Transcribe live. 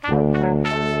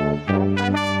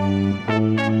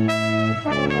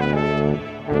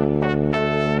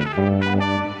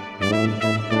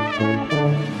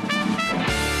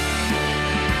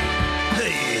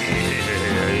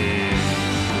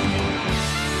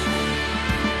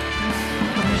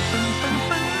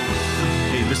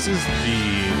This is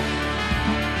the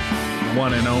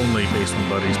one and only Basement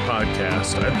Buddies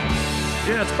podcast.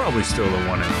 Yeah, it's probably still the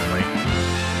one and only.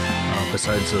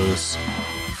 Besides those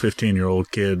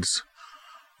 15-year-old kids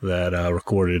that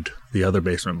recorded the other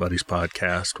Basement Buddies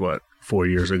podcast, 4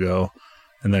 years ago,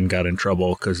 and then got in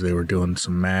trouble because they were doing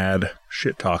some mad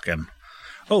shit-talking.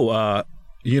 Oh,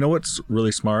 you know what's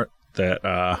really smart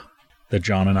that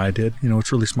John and I did? You know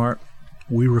what's really smart?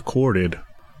 We recorded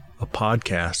a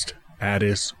podcast at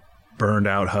his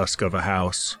burned-out husk of a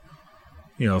house,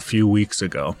 a few weeks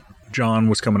ago. John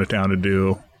was coming to town to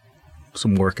do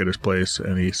some work at his place,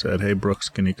 and he said, "Hey, Brooks,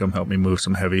 can you come help me move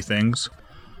some heavy things?"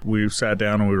 We sat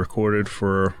down and we recorded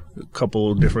for a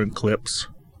couple different clips.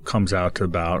 Comes out to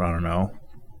about,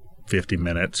 50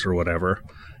 minutes or whatever.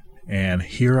 And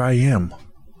here I am.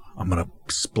 I'm going to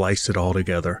splice it all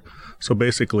together. So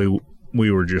basically, we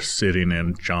were just sitting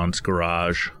in John's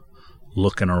garage,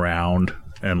 looking around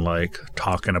and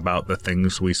talking about the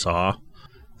things we saw.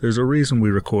 There's a reason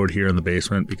we record here in the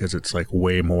basement, because it's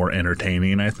way more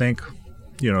entertaining, I think.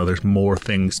 There's more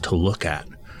things to look at.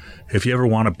 If you ever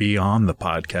want to be on the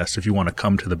podcast, if you want to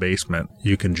come to the basement,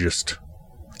 you can just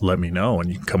let me know,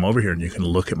 and you can come over here and you can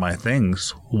look at my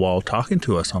things while talking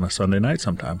to us on a Sunday night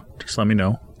sometime. Just let me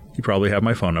know. You probably have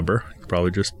my phone number. You can probably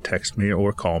just text me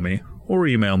or call me or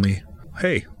email me.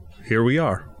 Hey, here we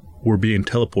are. We're being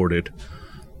teleported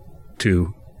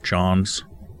to John's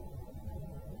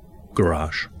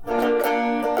garage.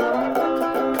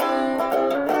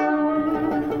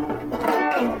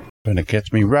 Trying to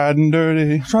catch me riding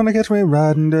dirty. Trying to catch me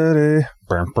riding dirty.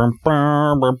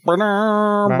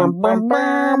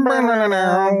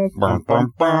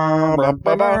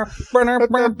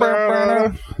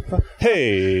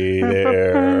 Hey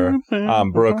there.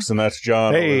 I'm Brooks, and that's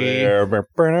John over there.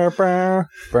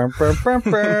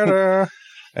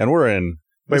 And we're in...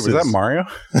 Wait, was that Mario?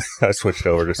 I switched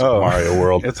over to Super Mario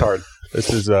World. It's hard. This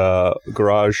is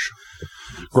Garage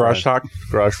Talk.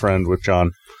 Garage Friend with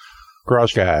John.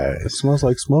 Garage Guy. It smells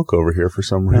like smoke over here for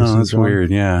some reason. Oh, that's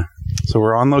weird, yeah. So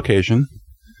we're on location.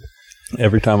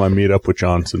 Every time I meet up with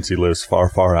John, since he lives far,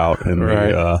 far out in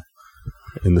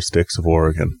the sticks of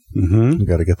Oregon, you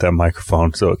got to get that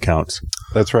microphone so it counts.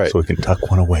 That's right. So we can tuck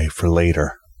one away for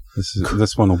later.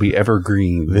 This one will be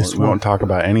evergreen. We won't talk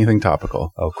about anything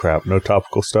topical. Oh, crap. No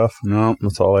topical stuff? No.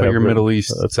 That's all I have. Put your Middle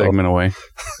East segment away.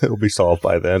 It'll be solved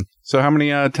by then. So how many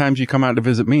times you come out to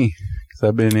visit me? Because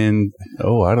I've been in,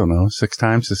 6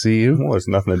 times to see you. Well, there's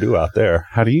nothing to do out there.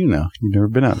 How do you know? You've never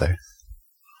been out there.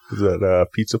 Is that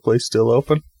pizza place still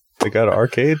open? They got an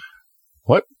arcade?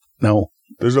 What? No.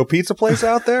 There's no pizza place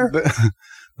out there?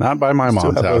 Not by my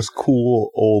mom's house. Those cool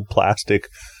old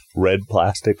red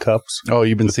plastic cups. Oh,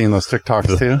 you've been seeing those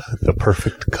TikToks too? The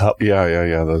perfect cup.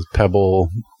 Yeah. Those Pebble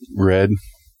red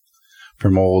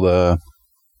from old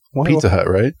Pizza Hut,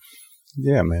 right?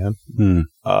 Yeah, man.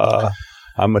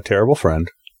 I'm a terrible friend.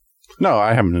 No,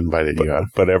 I haven't invited you out.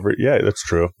 But that's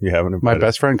true. You haven't invited. My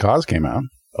best friend Cos came out.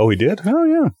 Oh, he did? Oh,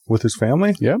 yeah. With his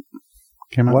family? Yep.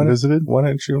 Came out and visited. Why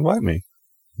didn't you invite me?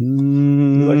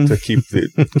 You like to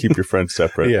keep your friends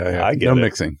separate. Yeah. I get no it.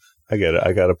 mixing. I get it.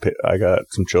 I got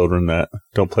some children that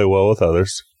don't play well with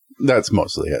others. That's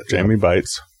mostly it. Jamie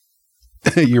bites.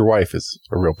 Your wife is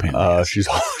a real pain.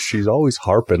 She's always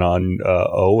harping on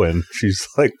Owen. She's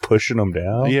pushing him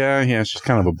down. Yeah. She's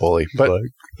kind of a bully, but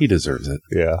he deserves it.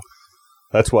 Yeah.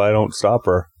 That's why I don't stop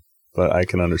her. But I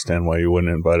can understand why you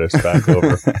wouldn't invite us back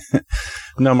over.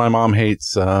 No, my mom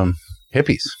hates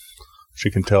hippies.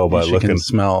 She can tell by looking. She can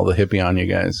smell the hippie on you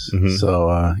guys. Mm-hmm.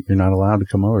 So you're not allowed to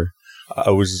come over.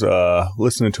 I was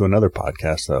listening to another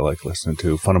podcast that I like listening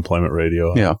to, Fun Employment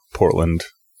Radio. Yeah. Portland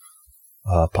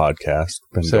podcast.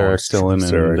 Sarah Stillen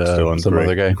and some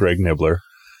other guy. Greg Nibbler.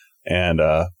 And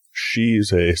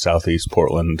she's a Southeast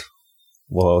Portland,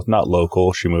 not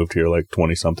local. She moved here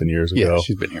 20-something years ago. Yeah,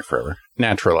 she's been here forever.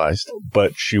 Naturalized.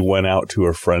 But she went out to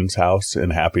her friend's house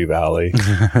in Happy Valley.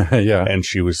 Yeah. And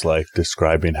she was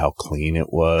describing how clean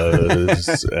it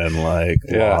was and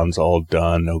lawns all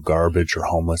done, no garbage or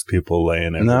homeless people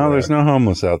laying in. No, there's no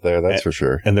homeless out there, that's for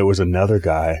sure. And there was another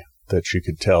guy that she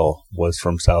could tell was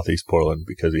from Southeast Portland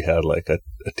because he had a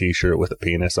t-shirt with a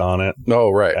penis on it.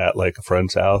 Oh, right. At a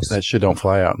friend's house. That shit don't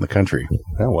fly out in the country.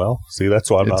 Yeah, well, see,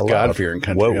 that's why I'm not allowed. It's God-fearing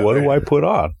country. What do I put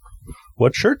on?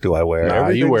 What shirt do I wear? Nah,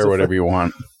 you wear whatever you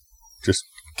want. Just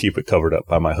keep it covered up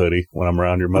by my hoodie when I'm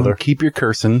around your mother. Keep your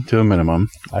cursing to a minimum.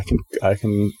 I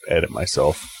can edit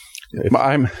myself.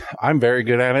 I'm very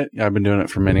good at it. I've been doing it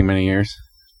for many, many years.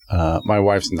 My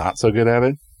wife's not so good at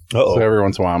it. Uh-oh. So every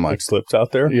once in a while I'm like slips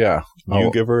out there? Yeah. I'll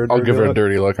give her a dirty look? I'll give her a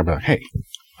dirty look. I'm like, hey,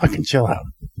 fucking chill out.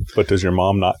 But does your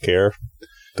mom not care?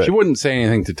 That- She wouldn't say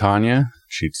anything to Tanya.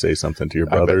 She'd say something to your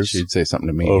I bet brothers she'd say something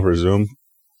to me. over Zoom.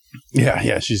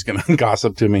 Yeah, she's going to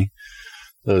gossip to me.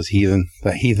 That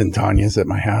heathen Tanya's at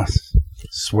my house,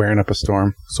 swearing up a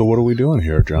storm. So what are we doing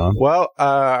here, John? Well,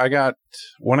 I got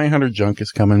 1-800-JUNK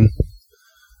is coming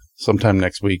sometime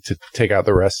next week to take out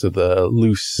the rest of the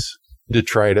loose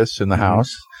detritus in the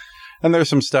house. And there's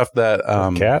some stuff that...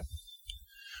 Cat?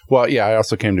 Well, yeah, I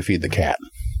also came to feed the cat.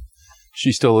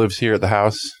 She still lives here at the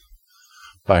house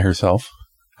by herself.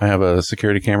 I have a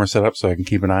security camera set up so I can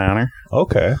keep an eye on her.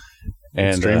 Okay.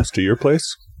 And Streams to your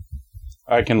place?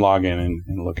 I can log in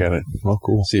and look at it. Oh,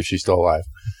 cool. See if she's still alive.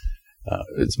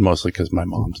 It's mostly because my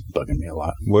mom's bugging me a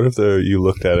lot. What if you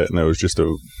looked at it and there was just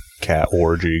a cat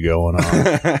orgy going on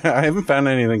I haven't found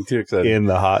anything too exciting. in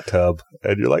the hot tub,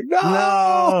 and you're like,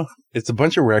 no! It's a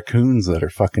bunch of raccoons that are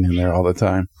fucking in there all the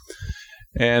time.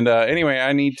 And anyway,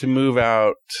 I need to move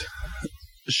out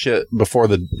shit before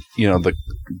the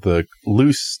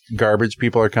loose garbage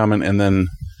people are coming, and then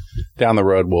down the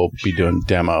road we'll be doing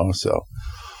demo. So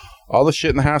all the shit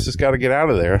in the house has got to get out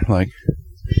of there. Like,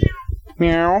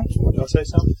 meow. I'll say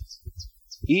something.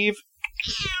 Eve.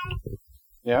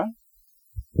 Yeah.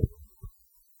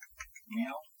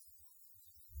 Meow.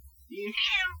 Eve.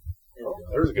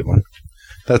 There's a good one.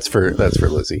 That's for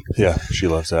Lizzie. Yeah, she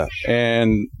loves that.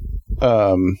 And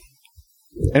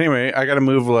anyway, I got to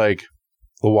move like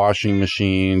the washing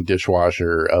machine,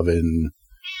 dishwasher, oven,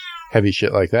 heavy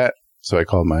shit like that. So I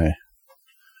called my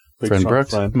friend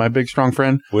Brooks, my big strong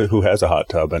friend, who has a hot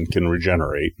tub and can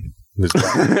regenerate.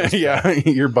 Yeah,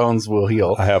 your bones will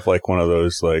heal. I have like one of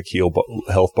those like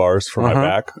health bars for my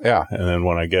back. Yeah, and then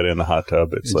when I get in the hot tub,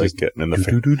 it's like getting in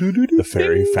the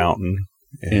fairy fountain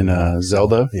in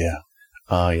Zelda. Yeah.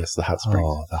 Yes, the hot springs.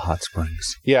 Oh, the hot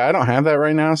springs. Yeah, I don't have that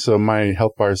right now, so my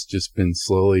health bar's just been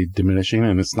slowly diminishing,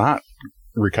 and it's not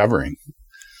recovering.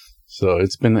 So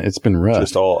it's been rough.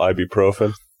 Just all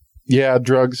ibuprofen. Yeah,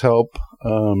 drugs help.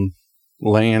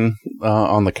 Laying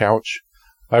on the couch.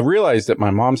 I realized at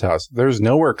my mom's house, there's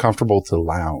nowhere comfortable to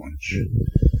lounge.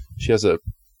 She has a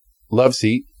love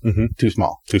seat, too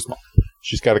small. Too small.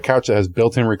 She's got a couch that has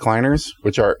built-in recliners,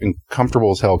 which are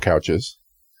comfortable as hell couches,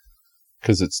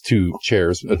 because it's two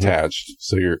chairs attached.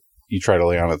 So you try to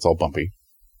lay on it, it's all bumpy.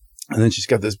 And then she's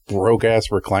got this broke-ass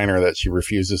recliner that she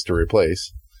refuses to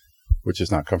replace, which is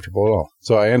not comfortable at all.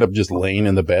 So I end up just laying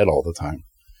in the bed all the time.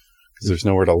 There's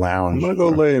nowhere to lounge. I'm going to go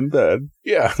lay in bed.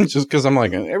 Yeah, just because I'm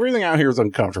like, everything out here is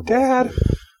uncomfortable.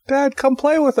 Dad, come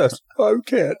play with us.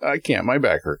 I can't. My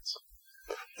back hurts.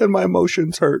 And my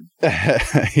emotions hurt.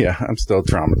 Yeah, I'm still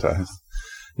traumatized.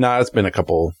 No, it's been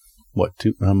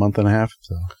a month and a half.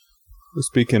 So.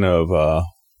 Speaking of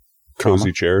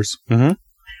cozy chairs,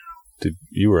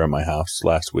 you were at my house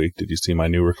last week. Did you see my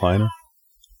new recliner?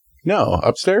 No,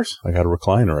 upstairs? I got a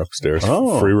recliner upstairs.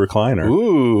 Oh. Free recliner.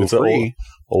 Ooh, it's free. An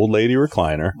old lady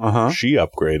recliner. She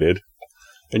upgraded.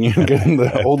 And you're getting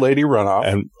the old lady runoff.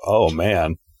 And, oh,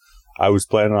 man. I was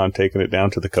planning on taking it down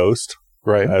to the coast.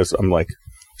 Right. I'm like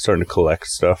starting to collect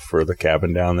stuff for the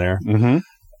cabin down there.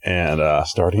 And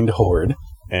starting to hoard.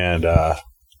 And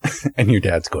and your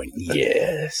dad's going,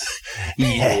 yes.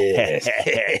 Yes.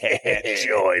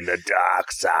 Join the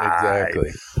dark side.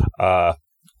 Exactly.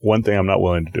 One thing I'm not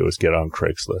willing to do is get on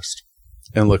Craigslist.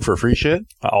 And look for free shit?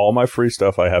 All my free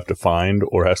stuff I have to find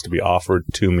or has to be offered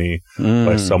to me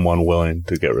by someone willing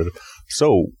to get rid of.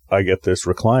 So I get this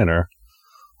recliner.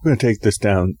 We're going to take this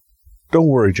down. Don't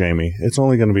worry, Jamie. It's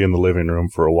only going to be in the living room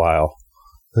for a while.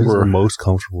 This is the most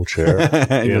comfortable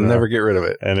chair. You'll never get rid of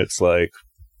it. And it's like,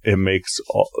 it makes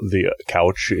the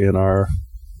couch in our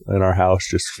house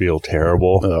just feel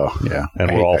terrible. Oh, yeah.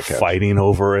 And we're all fighting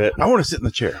over it. I want to sit in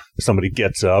the chair. Somebody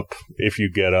gets up. If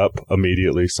you get up,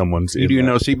 immediately someone's in. Do you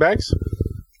know seat bags?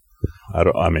 I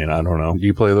don't know. Do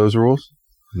you play those rules?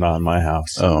 Not in my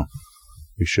house. Oh.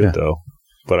 You should, though.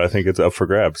 But I think it's up for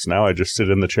grabs. Now I just sit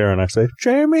in the chair and I say,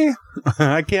 Jamie,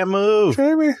 I can't move.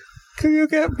 Jamie, can you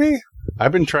get me?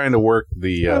 I've been trying to work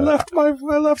the... I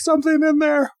left something in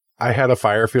there. I had a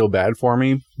fire feel bad for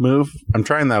me move. I'm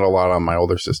trying that a lot on my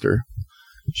older sister.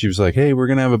 She was like, hey, we're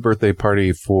going to have a birthday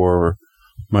party for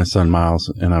my son,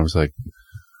 Miles. And I was like,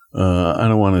 I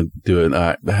don't want to do it.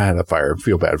 I had a fire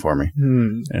feel bad for me.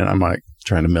 And I'm like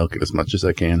trying to milk it as much as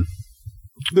I can.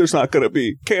 There's not going to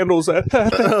be candles on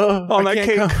that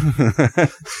cake.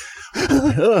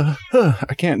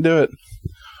 I can't do it.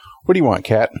 What do you want,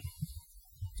 Kat?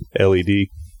 LED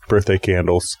birthday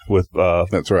candles with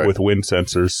that's right, with wind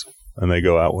sensors, and they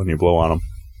go out when you blow on them.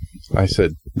 I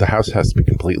said the house has to be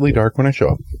completely dark when I show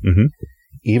up.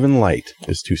 Even light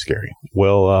is too scary.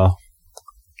 Well,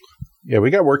 yeah, we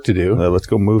got work to do. Let's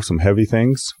go move some heavy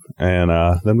things, and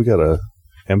then we got to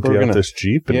Empty out this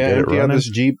Jeep and get it empty running? out this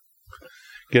Jeep.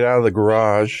 Get out of the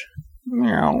garage.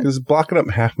 Meow. Because it's blocking up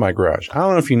half my garage. I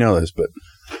don't know if you know this, but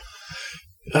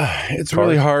it's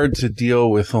really hard to deal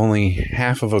with only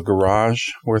half of a garage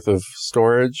worth of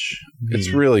storage. It's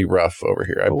really rough over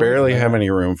here. I barely have any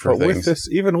room for things.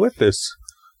 Even with this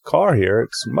car here,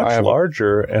 it's much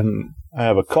larger, and I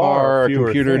have a car, a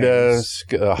computer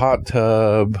desk, a hot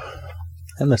tub.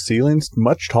 And the ceiling's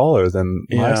much taller than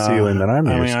my ceiling that I'm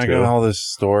used to. I got all this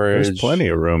storage. There's plenty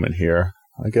of room in here.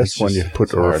 I guess when you put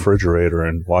the refrigerator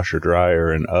and washer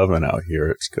dryer and oven out here,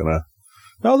 it's gonna...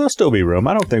 No, there'll still be room.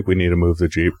 I don't think we need to move the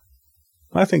Jeep.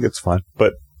 I think it's fine.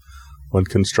 But when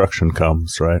construction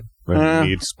comes, right? When you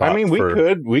need spot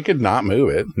we could not move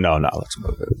it. No, let's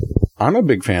move it. I'm a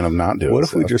big fan of not doing it. What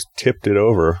if we just tipped it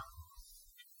over?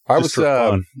 I was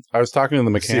talking to the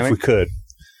mechanic. See if we could.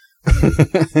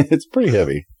 It's pretty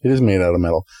heavy. It is made out of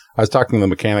metal. I was talking to the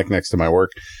mechanic next to my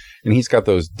work, and he's got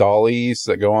those dollies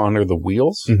that go under the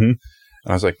wheels. Mm-hmm. And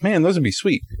I was like, man, those would be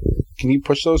sweet. Can you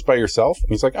push those by yourself? And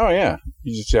he's like, oh, yeah.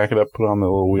 You just jack it up, put it on the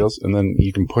little wheels, and then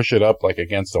you can push it up like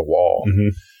against a wall. Mm-hmm.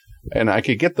 And I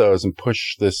could get those and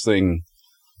push this thing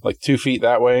like 2 feet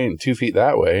that way and 2 feet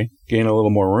that way, gain a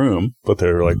little more room. But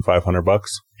they're like $500?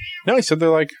 No, he said they're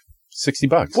like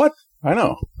 $60. What? I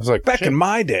know. I was like, back in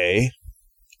my day,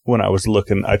 when I was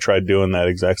looking, I tried doing that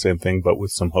exact same thing, but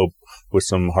with some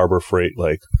Harbor Freight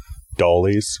like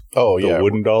dollies. Oh, yeah. The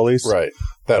wooden dollies. Right.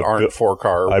 That aren't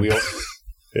 4-car wheels.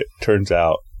 It turns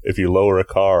out if you lower a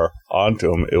car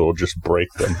onto them, it will just break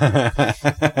them.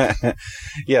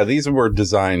 Yeah, these were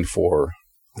designed for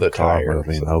the tire.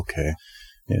 Moving. So. Okay.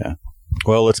 Yeah.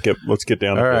 Well, let's get down to business.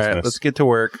 All right, let's get to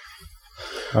work.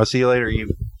 I'll see you later, you.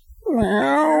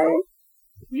 Meow.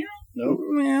 Nope.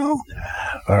 Meow.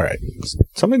 All right.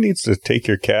 Somebody needs to take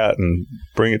your cat and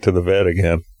bring it to the vet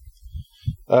again.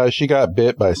 She got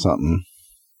bit by something.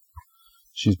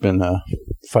 She's been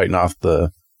fighting off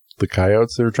the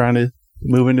coyotes that are trying to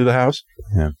move into the house.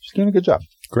 Yeah. She's doing a good job.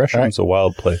 Gresham's a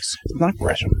wild place. It's not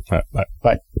Gresham. All right,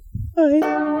 bye. Bye.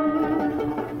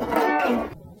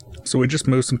 So we just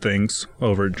moved some things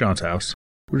over at John's house.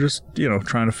 We're just,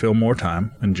 trying to fill more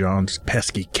time. And John's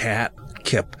pesky cat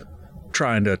kept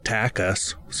trying to attack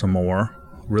us some more.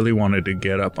 Really wanted to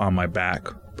get up on my back.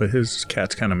 But his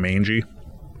cat's kind of mangy.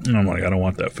 And I'm like, I don't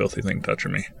want that filthy thing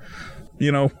touching me.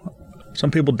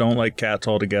 Some people don't like cats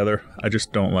altogether. I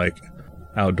just don't like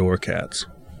outdoor cats.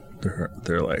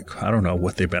 They're like, I don't know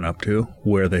what they've been up to,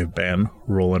 where they've been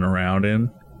rolling around in.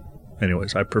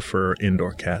 Anyways, I prefer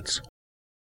indoor cats,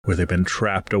 where they've been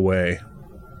trapped away.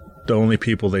 The only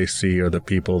people they see are the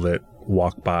people that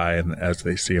walk by and as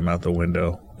they see them out the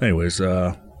window. Anyways,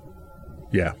 yeah,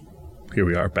 here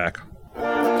we are back.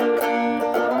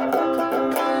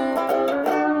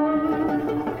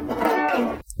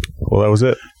 Well, that was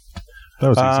it. That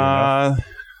was easy enough.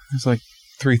 There's like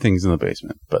 3 things in the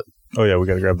basement, but... Oh, yeah, we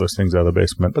got to grab those things out of the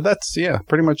basement. But that's,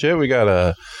 pretty much it. We got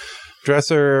a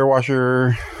dresser,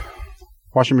 washer,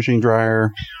 washing machine,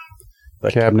 dryer,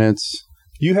 cabinets.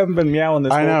 You haven't been meowing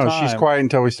this whole time. I know. She's quiet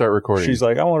until we start recording. She's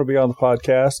like, I want to be on the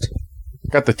podcast.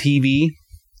 Got the TV.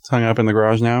 It's hung up in the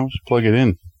garage now. Just plug it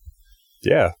in.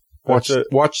 Yeah. Watch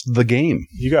the game.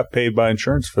 You got paid by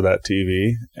insurance for that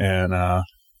TV, and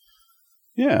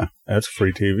yeah, that's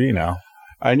free TV now.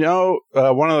 I know.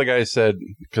 One of the guys said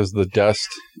because the dust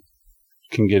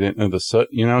can get into the soot,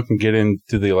 can get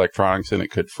into the electronics, and it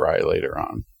could fry later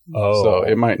on. Oh, so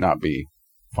it might not be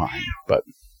fine, but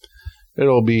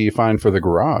it'll be fine for the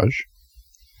garage.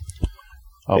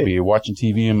 I'll be watching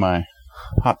TV in my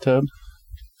hot tub.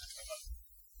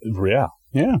 Yeah.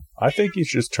 I think you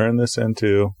should just turn this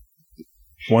into.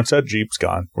 Once that Jeep's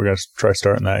gone, we're going to try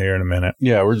starting that here in a minute.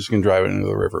 Yeah, we're just going to drive it into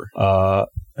the river.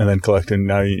 And then collecting,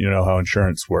 now you know how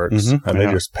insurance works. Mm-hmm, and they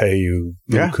just pay you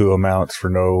buku amounts for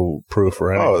no proof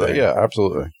or anything. Oh, yeah,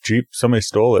 absolutely. Jeep, somebody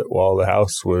stole it while the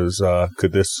house was,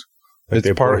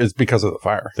 it's because of the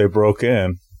fire. They broke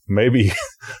in. Maybe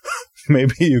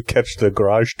you catch the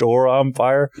garage door on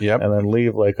fire and then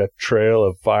leave like a trail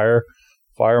of fire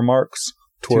marks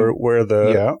where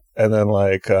the, and then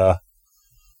like,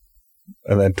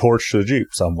 and then torch the Jeep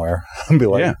somewhere and be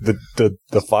like,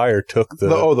 the fire took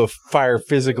the fire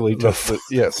physically took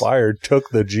fire took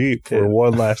the Jeep for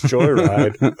one last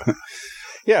joyride.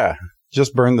 Yeah.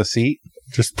 Just burn the seat.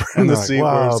 Just burn the seat.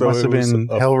 Wow, so must have been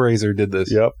Hellraiser did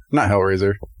this. Yep. Not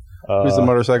Hellraiser. Who's the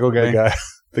motorcycle guy?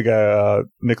 The guy,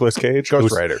 Nicolas Cage.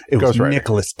 Ghost Rider.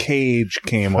 Nicolas Cage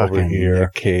came over here.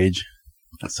 Nick Cage.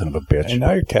 That son of a bitch. And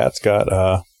now your cat's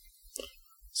got,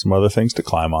 some other things to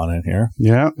climb on in here.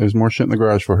 Yeah, there's more shit in the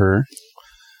garage for her.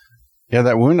 Yeah,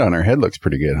 that wound on her head looks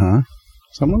pretty good, huh?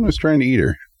 Someone was trying to eat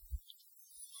her.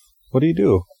 What do you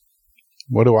do?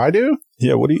 What do I do?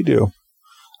 Yeah, what do you do?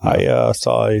 I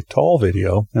saw a tall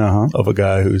video of a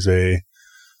guy who's a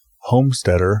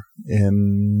homesteader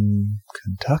in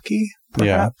Kentucky,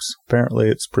 perhaps. Yeah. Apparently,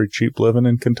 it's pretty cheap living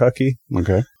in Kentucky.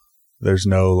 Okay. There's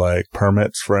no, like,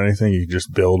 permits for anything. You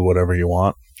just build whatever you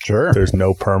want. Sure. There's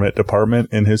no permit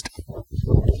department in his...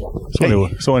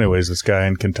 So anyways, this guy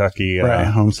in Kentucky... Right,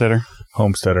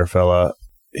 homesteader fella,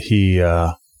 he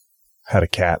had a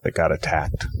cat that got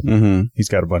attacked. Mm-hmm. He's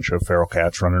got a bunch of feral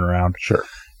cats running around. Sure.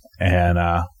 And,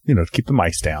 to keep the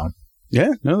mice down.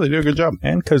 Yeah, no, they do a good job.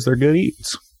 And because they're good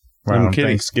eats. Around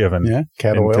Thanksgiving. Yeah,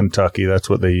 cat in oil. Kentucky. That's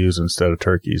what they use instead of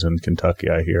turkeys in Kentucky,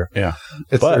 I hear. Yeah.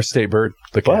 It's their state bird,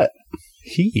 the cat. But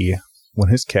when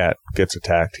his cat gets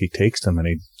attacked, he takes them and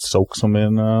he soaks them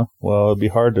in, it'd be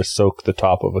hard to soak the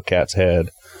top of a cat's head.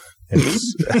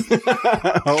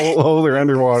 Hold her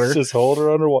underwater. Just hold her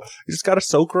underwater. You just got to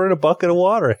soak her in a bucket of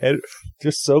water.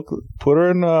 Put her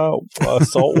in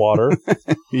salt water.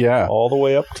 Yeah. All the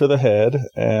way up to the head,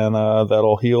 and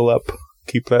that'll heal up,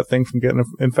 keep that thing from getting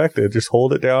infected. Just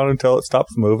hold it down until it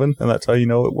stops moving, and that's how you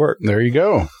know it worked. There you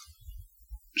go.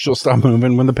 She'll stop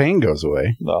moving when the pain goes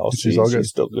away. No, she's all good. She's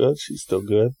still good. She's still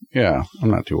good. Yeah,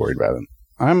 I'm not too worried about it.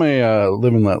 I'm a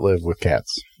live and let live with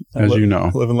cats, as you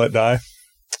know. Live and let die.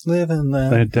 Live and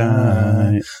let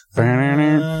die.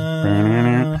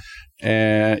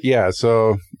 And yeah,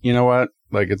 so you know what?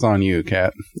 Like, it's on you,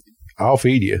 cat. I'll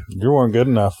feed you. You weren't good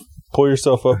enough. Pull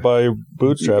yourself up by your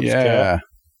bootstraps, cat.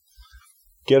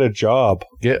 Get a job.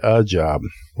 Get a job.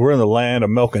 We're in the land of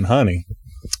milk and honey.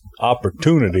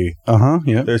 Opportunity.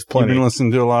 Yeah. There's plenty. You've been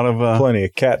listening to a lot of plenty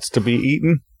of cats to be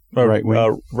eaten. Right.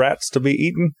 Rats to be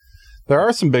eaten. There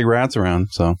are some big rats around,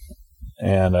 so.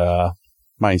 And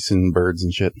mice and birds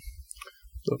and shit.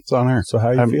 So it's on her. So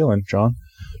how you feeling, John?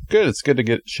 Good. It's good to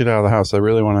get shit out of the house. I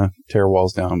really want to tear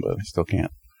walls down, but I still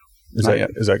can't. Is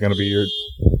that going to be your...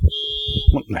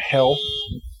 What in the hell?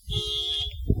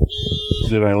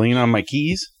 Did I lean on my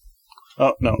keys?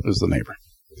 Oh, no, it was the neighbor.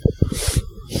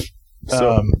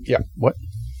 So, yeah. What?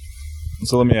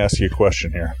 So let me ask you a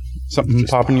question here. Something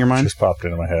popped in your mind? Just popped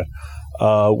into my head.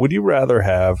 Would you rather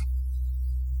have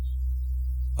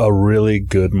a really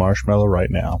good marshmallow right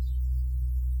now,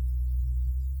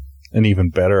 an even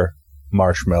better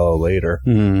marshmallow later,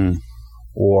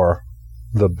 or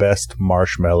the best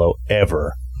marshmallow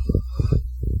ever,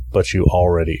 but you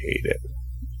already ate it?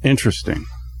 Interesting.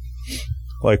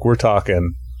 Like, we're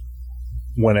talking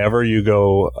whenever you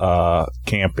go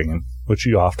camping, which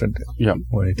you often do. Yeah.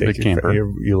 When you take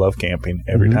you love camping.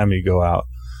 Every time you go out,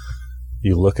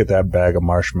 you look at that bag of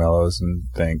marshmallows and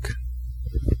think,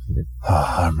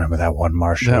 I remember that one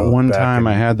marshmallow. That one time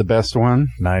I had the best one.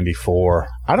 94.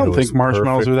 I don't think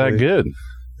marshmallows are that good.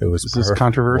 It was. Is this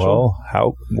controversial?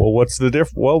 Well, what's the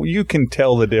difference? Well, you can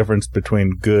tell the difference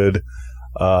between good,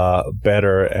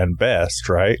 better, and best,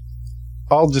 right?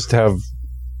 I'll just have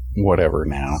whatever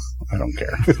now. I don't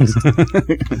care.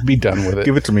 Be done with it.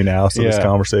 Give it to me now so this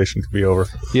conversation can be over.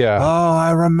 Yeah. Oh,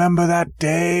 I remember that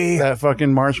day. That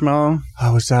fucking marshmallow.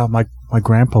 I was out. My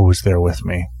grandpa was there with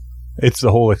me. It's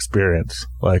the whole experience.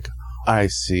 Like, I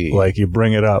see. Like, you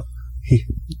bring it up.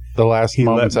 The last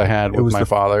moments I had with my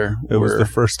father. It was the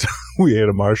first time we ate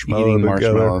a marshmallow eating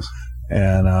together. Marshmallows.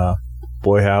 And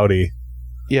boy, howdy.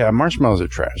 Yeah, marshmallows are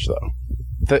trash,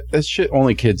 though. That shit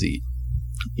only kids eat.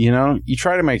 You know, you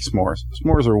try to make s'mores.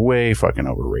 S'mores are way fucking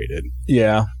overrated.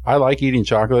 Yeah. I like eating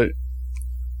chocolate.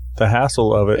 The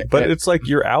hassle of it. But it's like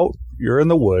you're out, you're in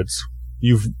the woods.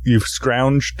 You've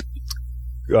scrounged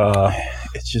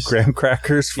it's just graham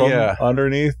crackers from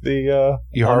underneath the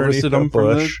you harvested them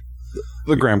from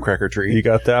the graham cracker tree. You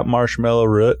got that marshmallow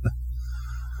root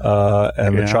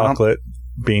and the chocolate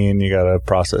bean. You got to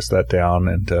process that down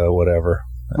into whatever.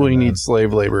 Well, you need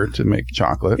slave labor to make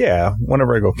chocolate. Yeah.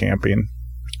 Whenever I go camping,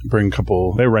 bring a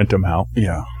couple. They rent them out.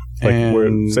 Yeah. Like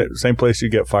same place you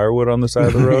get firewood on the side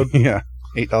of the road. Yeah.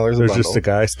 $8 a bundle. There's just a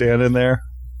guy standing there.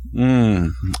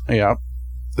 Yeah.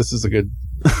 This is a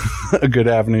good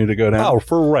avenue to go down. Oh,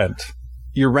 for rent.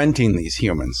 You're renting these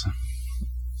humans.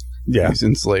 Yeah. These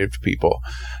enslaved people.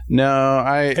 No,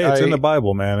 it's in the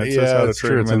Bible, man. It says how to treat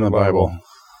them it's in the Bible.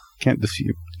 Can't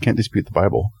dispute the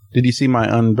Bible. Did you see my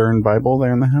unburned Bible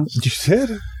there in the house? You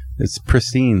did? It's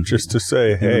pristine. Just to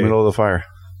say, in the middle of the fire.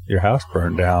 Your house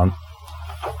burned down.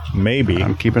 Maybe.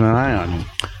 I'm keeping an eye on you.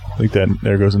 I think that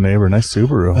there goes a neighbor. Nice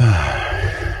Subaru.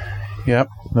 Yep.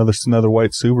 Another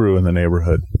white Subaru in the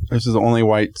neighborhood. This is the only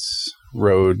white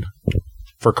road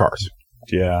for cars.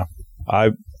 Yeah.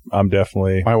 I'm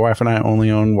definitely... My wife and I only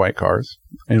own white cars,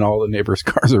 and all the neighbors'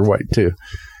 cars are white, too.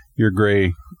 Your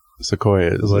gray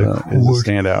Sequoia is a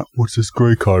standout. What's this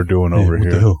gray car doing over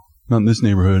here? Not in this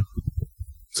neighborhood.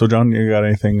 So, John, you got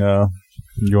anything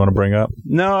you want to bring up?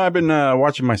 No, I've been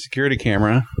watching my security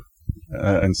camera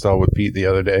installed with Pete the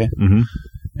other day,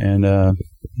 and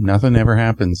nothing ever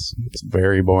happens. It's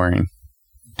very boring.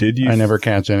 I never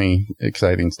catch any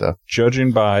exciting stuff.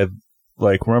 Judging by,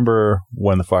 like, remember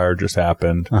when the fire just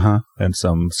happened and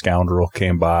some scoundrel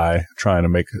came by trying to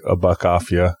make a buck off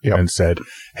you and said,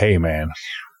 "Hey, man,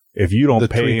 if you don't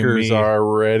pay me, tweakers are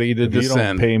ready to descend. You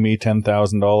don't pay me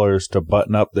 $10,000 to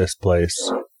button up this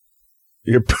place,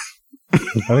 you're."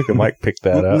 I think Mike picked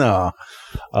that up. No,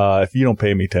 if you don't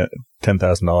pay me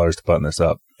 $10,000 to button this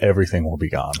up, everything will be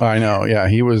gone. I know. Yeah,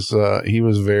 he was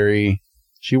very.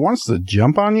 She wants to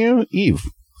jump on you, Eve.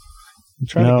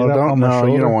 You don't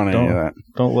want any of that.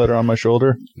 Don't let her on my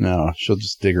shoulder. No, she'll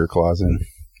just dig her claws in.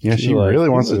 Yeah, she really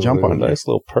wants to jump on you. Nice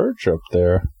little perch up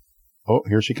there. Oh,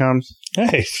 here she comes.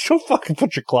 Hey, don't fucking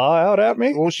put your claw out at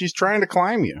me. Well, she's trying to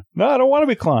climb you. No, I don't want to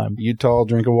be climbed. You tall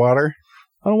drink of water.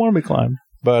 I don't want to be climbed.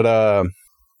 But,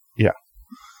 yeah.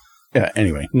 Yeah,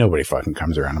 anyway, nobody fucking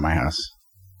comes around to my house.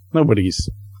 Nobody's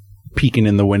peeking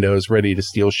in the windows ready to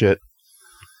steal shit.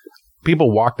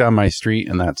 People walk down my street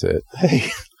and that's it.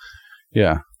 Hey.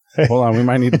 Yeah. Hey. Hold on, we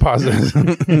might need to pause this.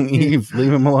 Eve,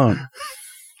 leave him alone.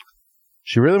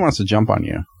 She really wants to jump on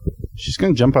you. She's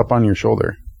going to jump up on your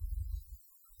shoulder.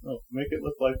 Oh, make it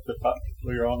look like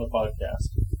you're on the podcast.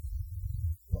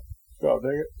 Go,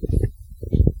 dang it.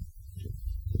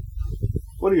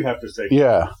 What do you have to say?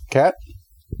 Yeah. Kat?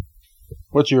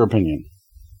 What's your opinion?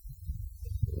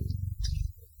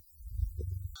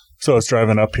 So I was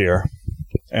driving up here,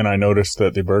 and I noticed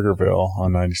that the Burgerville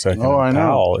on 92nd and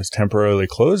Powell is temporarily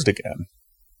closed again.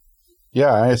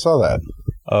 Yeah, I saw that.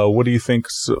 What do you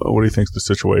think's the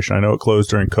situation? I know it closed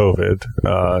during COVID.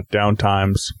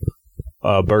 Downtimes,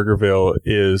 Burgerville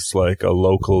is like a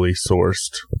locally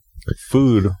sourced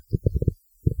food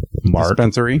mart.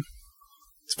 Dispensary.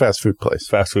 It's a fast food place.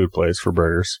 Fast food place for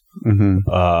burgers. Mm-hmm.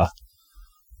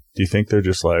 Do you think they're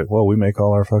just like, well, we make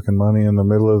all our fucking money in the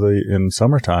middle of in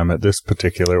summertime at this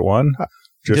particular one?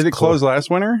 Did it close last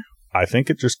winter? I think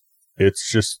it's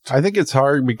just. I think it's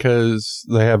hard because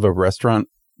they have a restaurant.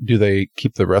 Do they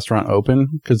keep the restaurant open?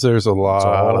 Because there's a lot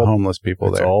of homeless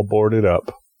people there. It's all boarded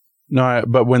up. No,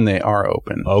 but when they are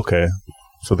open. Okay.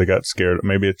 So they got scared.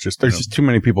 Maybe it's just. There's just too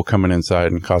many people coming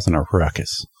inside and causing a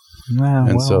ruckus.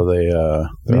 So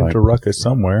they have to ruckus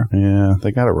somewhere. Yeah,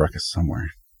 they got a ruckus somewhere.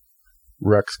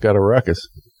 Rucks got a ruckus.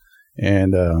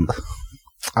 And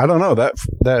I don't know.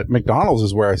 That McDonald's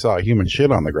is where I saw a human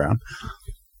shit on the ground.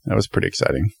 That was pretty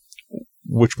exciting.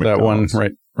 Which McDonald's? That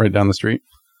one right down the street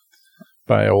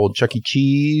by old Chuck E.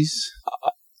 Cheese.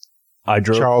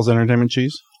 Charles Entertainment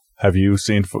Cheese. Have you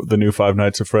seen the new Five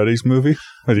Nights at Freddy's movie?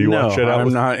 Did you watch it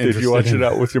out? Did you watch it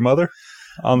out with your mother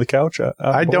on the couch?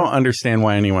 I don't understand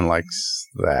why anyone likes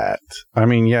that. I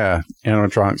mean, yeah,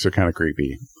 animatronics are kind of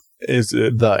creepy. Is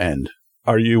it the end?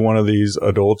 Are you one of these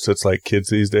adults that's like kids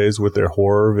these days with their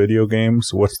horror video games?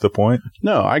 What's the point?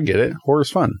 No, I get it. Horror's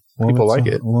fun. People like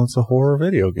it. Well, it's a horror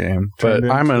video game. But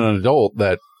I'm an adult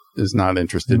that is not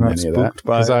interested in any of that.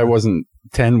 Because I wasn't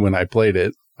 10 when I played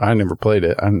it. I never played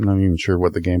it. I'm not even sure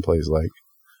what the gameplay is like.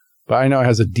 But I know it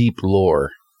has a deep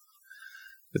lore.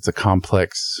 It's a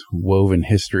complex, woven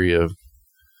history of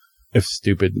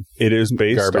stupid It is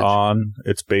based garbage.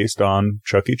 It's based on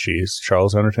Chuck E. Cheese,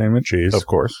 Charles Entertainment Cheese. Of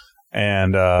course.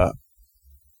 And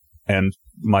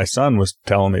my son was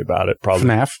telling me about it probably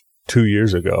FNAF 2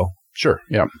 years ago. Sure,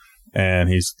 yeah. And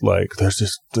he's like, "There's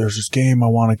this game I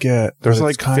want to get. There's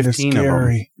like kind of 15 scary,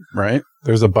 of them, right?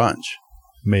 There's a bunch,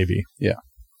 maybe, yeah."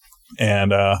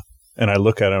 And I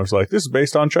look at it, and I was like, "This is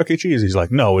based on Chuck E. Cheese." He's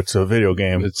like, "No, it's a video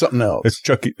game. It's something else.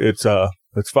 It's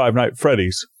it's Five Nights at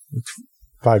Freddy's. It's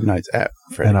Five Nights at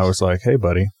Freddy's." And I was like, "Hey,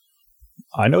 buddy,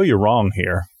 I know you're wrong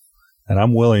here, and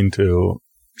I'm willing to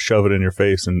shove it in your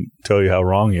face and tell you how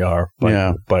wrong you are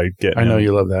by getting I know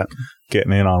you love that.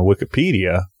 Getting in on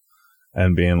Wikipedia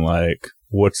and being like,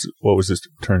 what was this?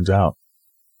 Turns out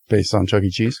based on Chuck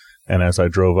E. Cheese. And as I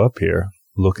drove up here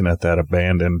looking at that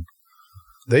abandoned,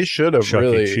 they should have Chuck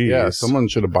really E. Cheese, yeah, someone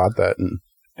should have bought that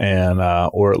and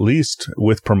or at least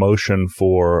with promotion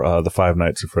for the Five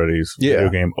Nights at Freddy's video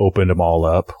game, opened them all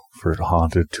up for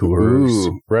haunted tours.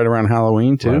 Ooh, right around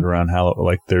Halloween too. Right around Halloween,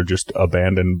 like they're just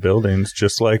abandoned buildings,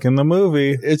 just like in the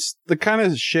movie. It's the kind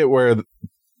of shit where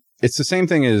it's the same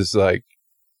thing as like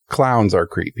clowns are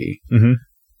creepy,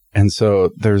 and so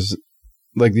there's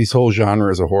like these whole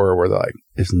genres of horror where they're like,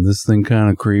 "Isn't this thing kind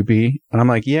of creepy?" And I'm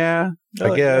like, "Yeah,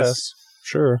 I guess."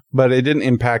 Sure. But it didn't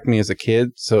impact me as a kid,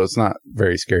 so it's not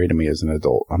very scary to me as an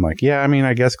adult. I'm like, yeah, I mean,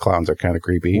 I guess clowns are kind of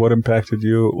creepy. What impacted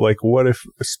you? Like, what if,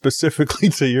 specifically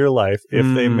to your life, if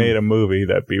they made a movie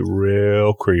that'd be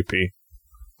real creepy?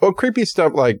 Well, creepy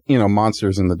stuff like, you know,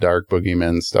 monsters in the dark,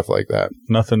 boogeymen, stuff like that.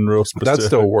 Nothing real specific. That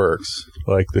still works.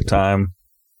 Like the time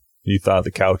you thought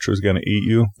the couch was going to eat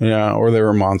you? Yeah, or there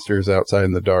were monsters outside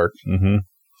in the dark. Mm-hmm.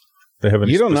 They have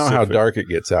You don't know how dark it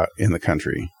gets out in the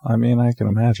country. I mean, I can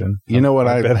imagine. You know what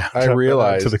I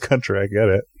realized? To the country, I get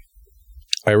it.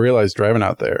 I realized driving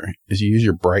out there is you use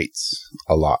your brights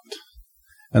a lot.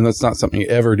 And that's not something you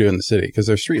ever do in the city because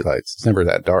there's street lights. It's never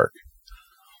that dark.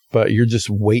 But you're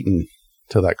just waiting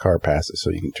till that car passes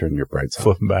so you can turn your brights on.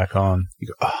 Flip them back on. You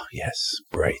go, oh, yes,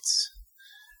 brights.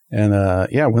 And,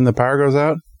 yeah, when the power goes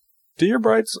out. Do your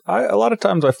brights, a lot of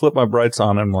times I flip my brights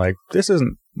on and I'm like, this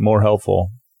isn't more helpful.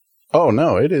 Oh,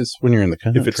 no, it is when you're in the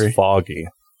country. If it's foggy.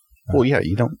 Well, yeah,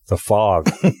 you don't. The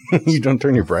fog. You don't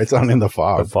turn your brights on in the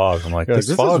fog. The fog. I'm like, this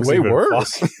is way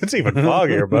worse. It's even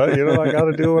foggier, but, you know, I got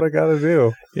to do what I got to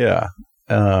do. Yeah.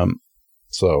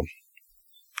 So.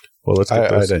 Well, let's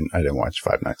get I didn't watch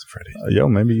Five Nights at Freddy's. Yo,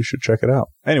 maybe you should check it out.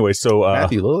 Anyway, so.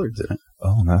 Matthew Lillard's in it.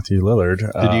 Oh, Matthew Lillard.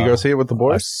 Did you go see it with the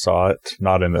boys? I saw it,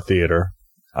 not in the theater.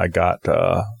 I got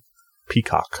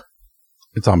Peacock.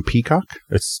 It's on Peacock?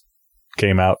 It's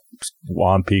came out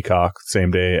on Peacock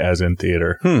same day as in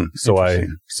theater. So I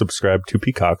subscribed to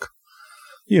Peacock.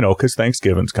 You know, because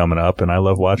Thanksgiving's coming up, and I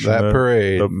love watching that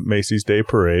parade. The Macy's Day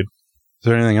Parade. Is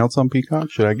there anything else on Peacock?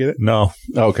 Should I get it? No.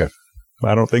 Oh, okay.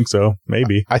 I don't think so.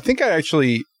 Maybe. I think I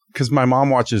actually, because my mom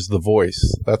watches The Voice.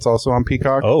 That's also on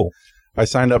Peacock. Oh. I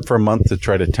signed up for a month to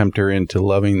try to tempt her into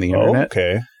loving the internet.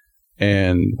 Okay.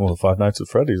 And well, Five Nights at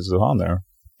Freddy's is on there.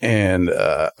 And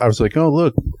I was like, oh,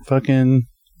 look, fucking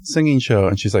singing show.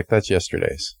 And she's like, that's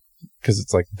yesterday's. Because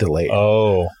it's like delayed.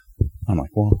 Oh. I'm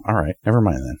like, well, all right. Never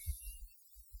mind then.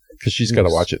 Because she's got to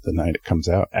watch it the night it comes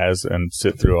out. And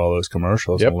sit through all those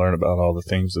commercials and learn about all the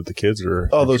things that the kids are.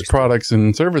 All those products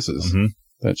and services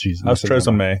that she's. How's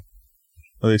Tresemme?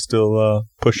 Are they still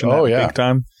pushing that big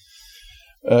time?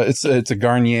 It's a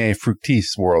Garnier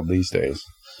Fructis world these days.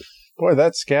 Boy,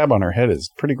 that scab on her head is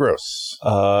pretty gross.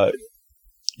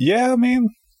 Yeah, I mean.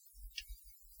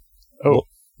 Oh.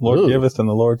 Lord giveth and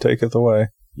the Lord taketh away.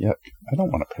 Yuck. I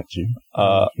don't want to pet you.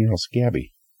 You're all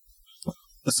scabby.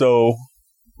 So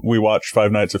we watched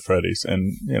Five Nights at Freddy's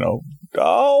and, you know,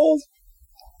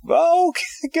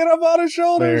 get up on his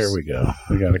shoulders. There we go.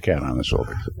 We got a cat on his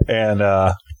shoulders.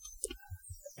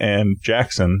 And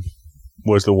Jackson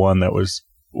was the one that was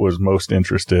most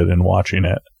interested in watching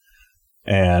it.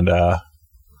 And, oh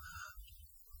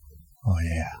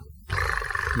yeah.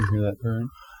 You hear that purring?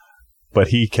 But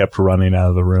he kept running out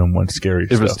of the room when scary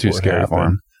stuff would happen. It was too scary for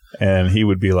him. And he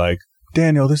would be like,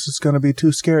 Daniel, this is going to be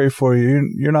too scary for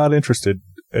you. You're not interested.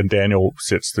 And Daniel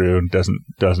sits through and doesn't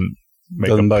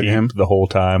make him bug him the whole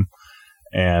time.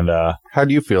 And how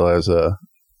do you feel as an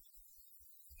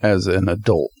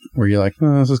adult? Were you like,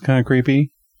 oh, this is kind of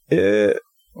creepy?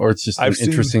 Or it's just an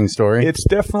interesting story? It's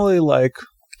definitely like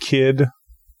kid.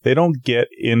 They don't get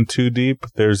in too deep.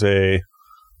 There's the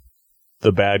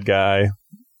bad guy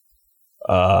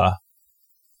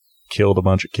killed a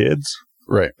bunch of kids.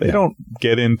 Right. They don't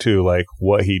get into like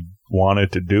what he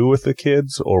wanted to do with the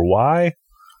kids or why.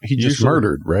 He just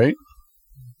murdered, right?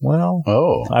 Well,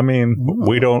 I mean,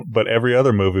 we don't, but every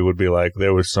other movie would be like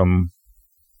there was some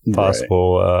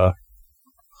possible,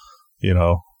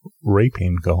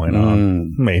 raping going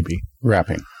on. Maybe.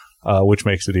 Rapping. Which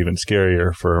makes it even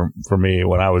scarier for me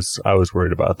when I was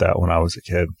worried about that when I was a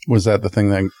kid. Was that the thing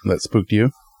that spooked you?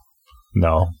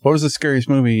 No. What was the scariest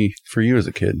movie for you as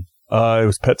a kid? It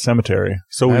was Pet Sematary.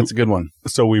 That's a good one.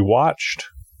 So we watched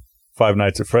Five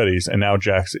Nights at Freddy's, and now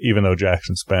even though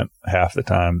Jackson spent half the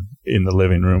time in the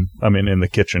living room, in the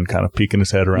kitchen, kind of peeking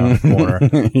his head around the corner.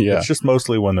 Yeah. It's just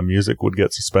mostly when the music would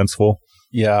get suspenseful.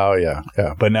 Yeah, oh yeah.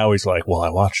 But now he's like, well, I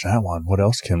watched that one. What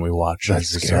else can we watch? That's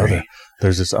scary.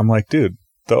 There's this. I'm like, dude.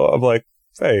 I'm like,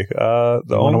 hey,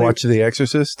 want to watch The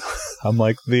Exorcist? I'm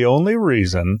like, the only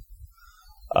reason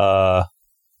I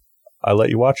let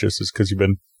you watch this is because you've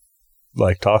been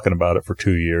like talking about it for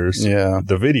 2 years. Yeah.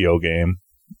 The video game,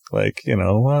 like,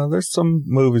 there's some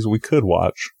movies we could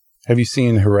watch. Have you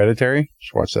seen Hereditary? You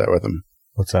should watch that with him.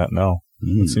 What's that? No.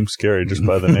 It seems scary just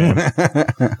by the name.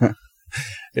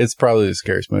 It's probably the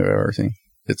scariest movie I've ever seen.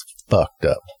 It's fucked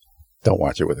up. Don't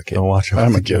watch it with a kid. Don't watch it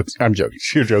with a kid. I'm joking.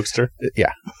 You're a jokester?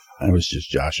 Yeah. I was just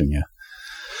joshing you.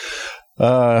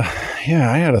 Yeah,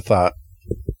 I had a thought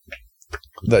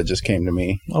that just came to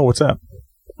me. Oh, what's that?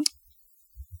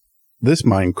 This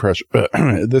mind crush.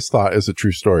 This thought is a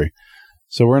true story.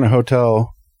 So we're in a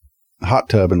hotel hot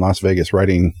tub in Las Vegas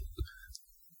writing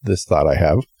this thought I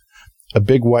have. A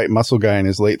big white muscle guy in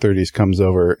his late 30s comes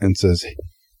over and says,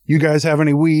 "You guys have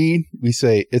any weed?" We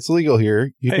say, "It's legal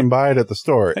here. You can buy it at the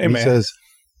store." Hey, and he man. says,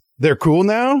 "They're cool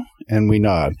now?" And we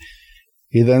nod.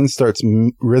 He then starts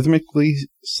rhythmically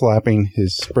slapping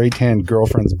his spray-tanned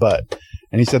girlfriend's butt.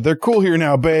 And he said, "They're cool here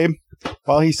now, babe."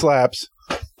 While he slaps.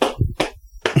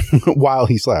 While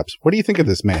he slaps. What do you think of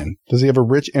this man? Does he have a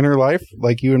rich inner life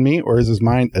like you and me, or is his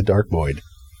mind a dark void?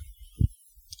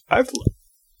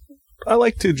 I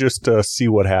like to just see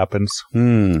what happens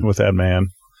with that man.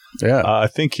 Yeah. I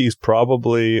think he's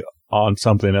probably on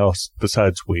something else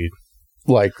besides weed.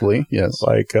 Likely, yes.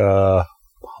 Like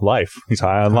life. He's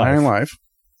high on life. High on life.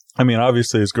 I mean,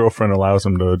 obviously, his girlfriend allows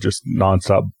him to just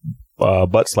nonstop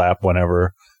butt slap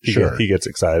whenever he gets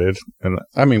excited. And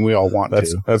I mean, we all want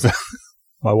to. That's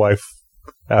my wife.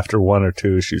 After one or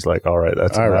two, she's like, "All right,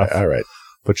 that's enough." All right.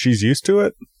 But she's used to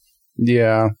it.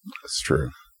 Yeah, that's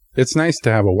true. It's nice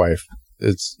to have a wife.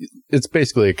 It's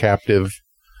basically a captive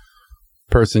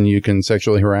person you can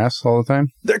sexually harass all the time.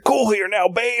 They're cool here now,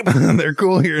 babe. They're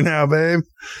cool here now, babe.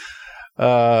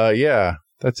 Yeah,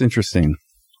 that's interesting.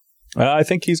 I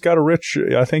think he does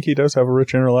have a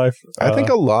rich inner life. I think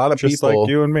a lot of just people, like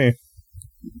you and me.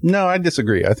 No, I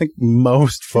disagree. I think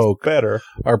most folk better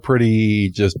are pretty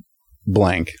just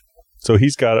blank. So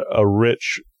he's got a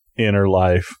rich inner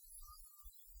life.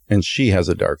 And she has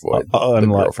a dark void. The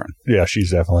girlfriend. Yeah,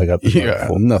 she's definitely got the dark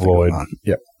nothing void. going on.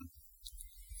 Yep.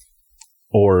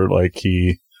 Or like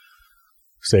he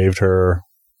saved her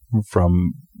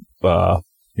from,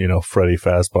 Freddy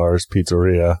Fazbar's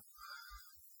Pizzeria,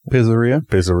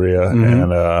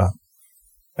 Mm-hmm.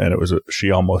 and it was she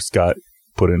almost got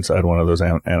put inside one of those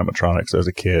animatronics as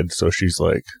a kid, so she's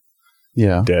like,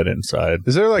 dead inside.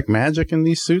 Is there like magic in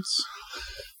these suits?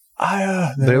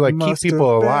 They like keep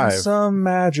people alive. Some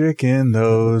magic in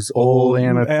those old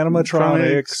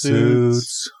animatronic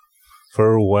suits.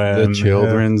 For when the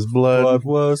children's blood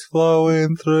was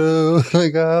flowing through, they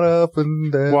got up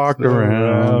and danced walked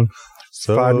around.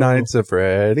 So, 5 Nights at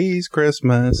Freddy's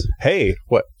Christmas. Hey,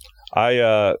 what?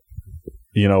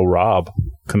 Rob,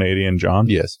 Canadian John.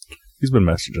 Yes, he's been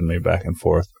messaging me back and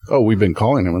forth. Oh, we've been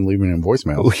calling him and leaving him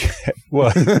voicemail.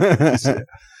 Well,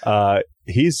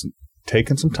 he's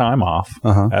taken some time off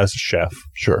as a chef.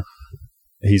 Sure.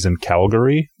 He's in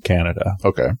Calgary, Canada.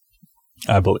 Okay.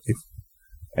 I believe.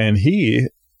 And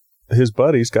his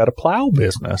buddy's got a plow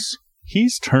business.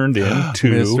 He's turned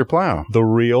into Mr. Plow. The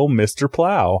real Mr.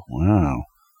 Plow. Wow.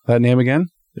 That name again?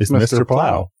 Is Mr.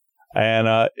 Plow.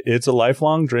 And it's a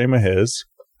lifelong dream of his.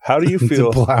 How do you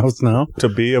feel to plow snow? To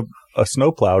be a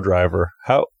snowplow driver?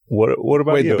 What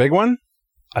about you? The big one?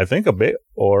 I think a bit,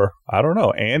 or I don't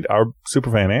know. And our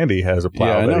superfan Andy has a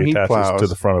plow that he attaches to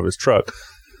the front of his truck.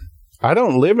 I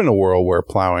don't live in a world where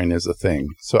plowing is a thing,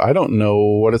 so I don't know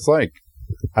what it's like.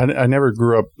 I never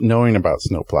grew up knowing about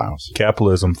snow plows.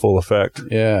 Capitalism full effect.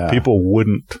 Yeah. People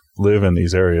wouldn't live in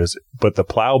these areas, but the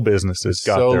plow businesses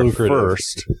got there lucrative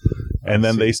first. And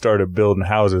then they started building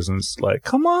houses, and it's like,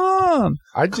 come on.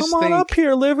 Come on up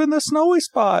here, live in the snowy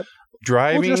spot.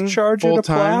 Driving we'll just charge you to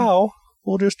plow.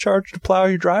 We'll just charge you to plow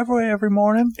your driveway every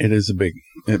morning. It is a big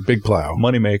plow.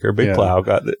 Moneymaker, big plow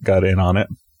got in on it.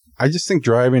 I just think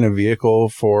driving a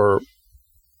vehicle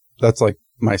that's like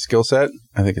my skill set,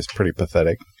 I think is pretty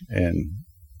pathetic and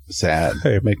sad.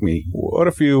 Hey, make me. What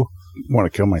if you want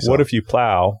to kill myself? What if you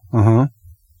plow?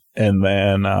 And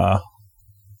then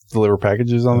deliver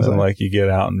packages on the side? Like you get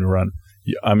out and run.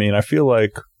 I mean, I feel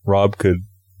like Rob could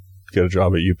get a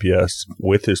job at UPS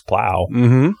with his plow.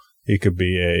 Mm-hmm. He could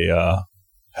be a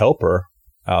helper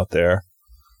out there,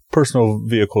 personal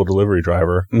vehicle delivery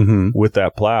driver with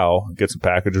that plow. Get some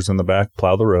packages in the back,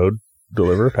 plow the road,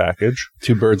 deliver a package.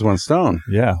 2 birds, 1 stone.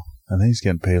 Yeah. And then he's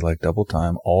getting paid like double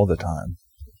time all the time.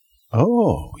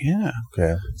 Oh, yeah.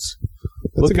 Okay.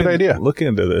 That's a good idea. Look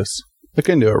into this. Look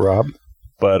into it, Rob.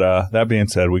 But that being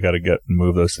said, we got to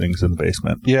move those things in the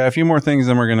basement. Yeah, a few more things,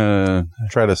 then we're going to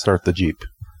try to start the Jeep.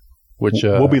 Which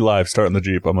we'll be live starting the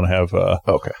Jeep. I'm going to have...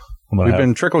 okay. We've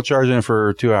been trickle charging it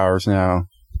for 2 hours now.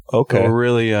 Okay. So we're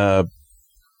really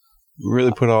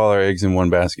put all our eggs in one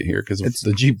basket here, because if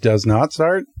the Jeep does not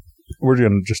start... We're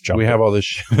going to just jump. We have all this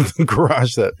shit in the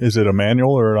garage. Is it a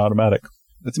manual or an automatic?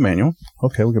 It's a manual.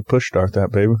 Okay, we can push start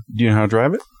that, baby. Do you know how to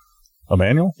drive it? A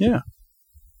manual? Yeah.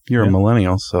 You're a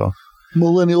millennial, so...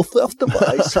 Millennial theft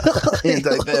device.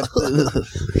 Anti-theft.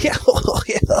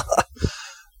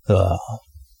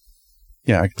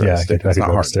 Yeah, I can drive a stick. It's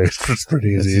not hard. It's pretty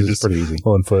easy. It's pretty easy.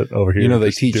 1 foot over here. You know, they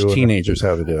teach teenagers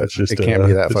how to do it. It can't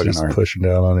be that fucking hard. Pushing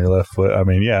down on your left foot. I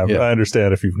mean, I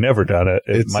understand if you've never done it.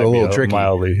 It it's might a little be tricky.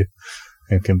 Mildly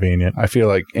inconvenient. I feel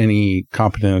like any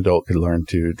competent adult could learn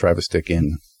to drive a stick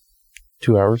in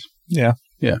 2 hours. Yeah.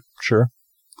 Yeah. Sure.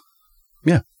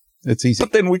 It's easy.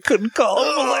 But then we couldn't call them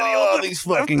Oh, millennials. these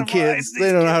fucking kids.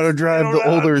 They don't know how to drive the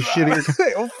older,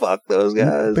 shittier. Oh, fuck those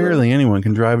guys. Barely anyone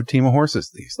can drive a team of horses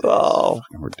these days. Oh,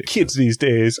 Ridiculous. kids these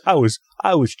days. I was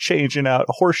changing out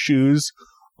horseshoes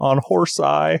on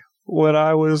Horseye when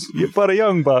I was but a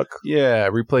young buck. Yeah,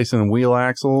 replacing the wheel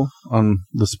axle on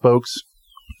the spokes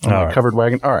on All a right. covered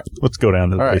wagon. All right. Let's go down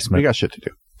to the All right. basement. We got shit to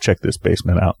do. Check this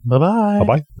basement out. Bye-bye.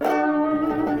 Bye-bye.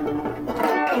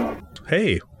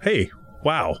 Hey.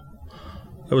 Wow.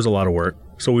 That was a lot of work.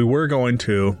 So we were going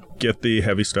to get the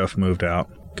heavy stuff moved out,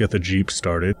 get the Jeep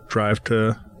started, drive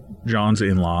to John's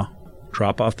in-law,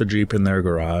 drop off the Jeep in their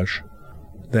garage.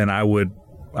 Then I would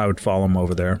follow him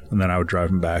over there, and then I would drive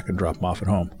him back and drop him off at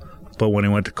home. But when he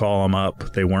went to call them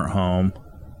up, they weren't home.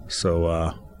 So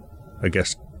I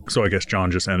guess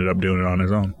John just ended up doing it on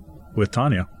his own with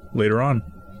Tanya later on.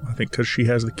 I think because she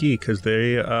has the key, because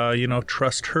they,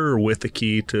 trust her with the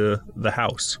key to the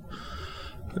house.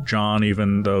 John,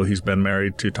 even though he's been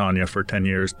married to Tanya for 10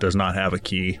 years, does not have a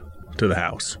key to the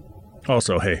house.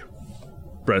 Also, hey,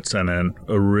 Brett sent in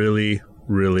a really,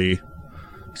 really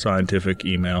scientific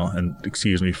email, and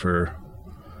excuse me for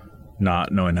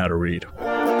not knowing how to read.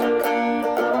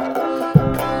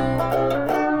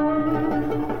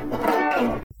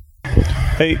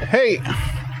 Hey,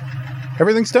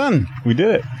 Everything's done. we did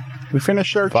it. We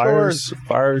finished our chores.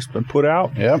 Fire's been put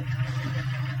out. Yep.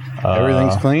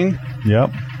 Everything's clean.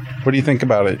 Yep. What do you think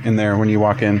about it in there when you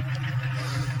walk in?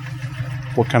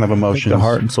 What kind of I think emotions? the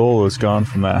heart and soul is gone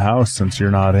from that house since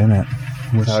you're not in it.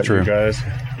 Without true. you guys,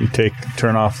 you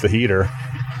turn off the heater,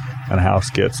 and the house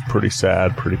gets pretty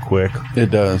sad pretty quick.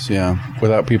 It does, yeah.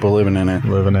 Without people living in it.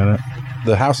 Living in it.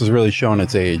 The house has really shown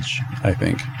its age, I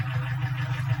think.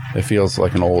 It feels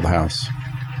like an old house.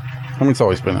 I mean, it's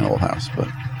always been an old house, but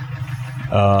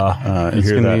You it's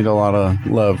hear going to that need a lot of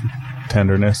love.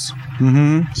 tenderness.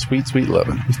 Mm-hmm. Sweet, sweet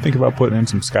loving. Just think about putting in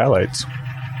some skylights.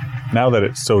 Now that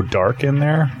it's so dark in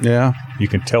there, Yeah. you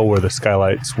can tell where the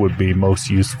skylights would be most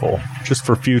useful, just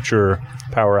for future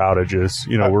power outages.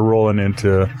 You know, we're rolling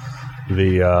into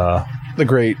the The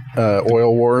great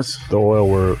oil wars. oil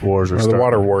wars Or the starting.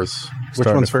 water wars. Which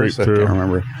starting one's to creep first? I through. can't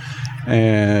remember.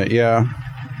 Yeah.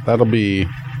 That'll be...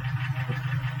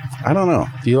 I don't know.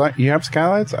 Do you have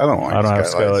skylights? I don't like I don't have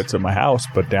skylights at my house,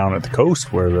 but down at the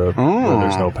coast where where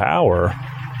there's no power,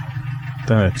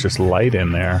 then it's just light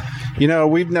in there. You know,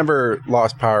 we've never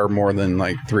lost power more than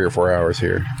like 3 or 4 hours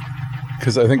here.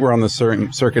 Because I think we're on the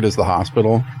certain circuit as the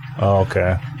hospital, Oh,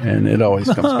 okay. and it always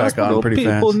comes back on pretty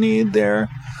People fast. need their...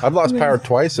 I've lost power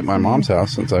twice at my mom's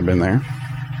house since I've been there.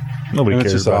 Nobody And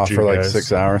it's cares just about off you for like guys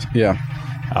 6 hours. Yeah.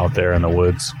 out there in the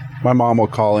woods. My mom will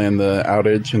call in the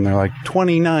outage, and they're like,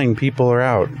 29 people are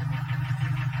out.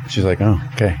 She's like, oh,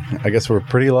 okay. I guess we're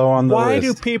pretty low on the Why do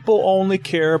list. people only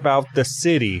care about the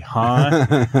city, huh?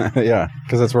 Yeah,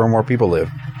 because that's where more people live.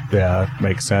 Yeah, that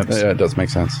makes sense. Yeah, it does make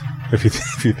sense. If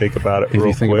you think about it If real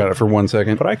you think quick. about it for 1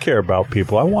 second. But I care about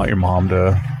people. I want your mom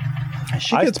to...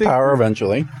 She I gets think- power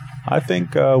eventually. I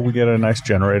think we get a nice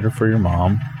generator for your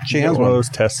mom. She You has get one of one. those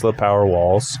Tesla power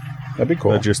walls That'd be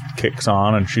cool. that just kicks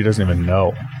on, and she doesn't even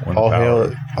know when the All power...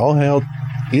 hail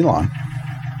Elon.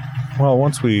 Well,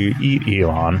 once we eat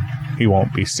Elon, he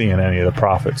won't be seeing any of the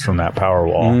profits from that power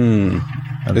wall. And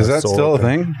Is the that solar still a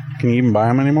thing. thing? Can you even buy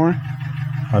them anymore?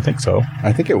 I think so.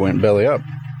 I think it went belly up.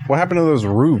 What happened to those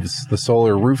roofs? The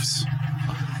solar roofs?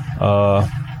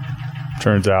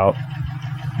 Turns out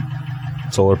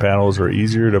solar panels are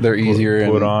easier to They're easier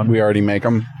put and on. we already make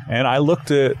them. And I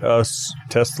looked at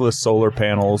Tesla's solar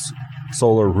panels,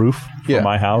 solar roof for Yeah.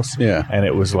 my house. Yeah. And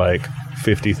it was like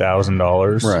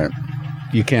 $50,000. Right.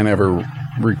 You can't ever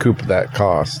recoup that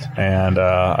cost. And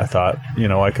I thought,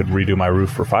 I could redo my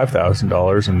roof for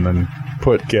 $5,000 and then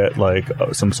get like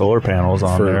some solar panels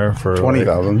on there for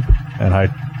 $20,000. and I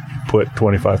put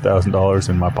 $25,000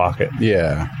 in my pocket.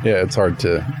 Yeah. Yeah, it's hard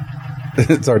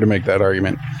to make that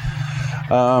argument.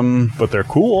 But they're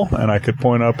cool, and I could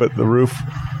point up at the roof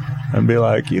and be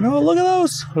like, look at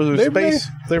those. Those are they're They may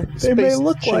space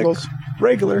look shingles, like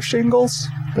regular shingles.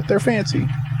 but they're fancy.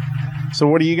 So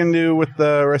what are you going to do with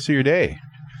the rest of your day?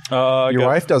 Your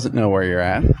wife doesn't know where you're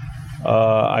at.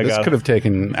 This could have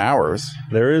taken hours.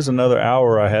 There is another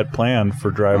hour I had planned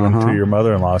for driving to your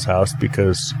mother-in-law's house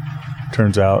because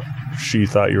turns out she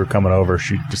thought you were coming over.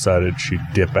 She decided she'd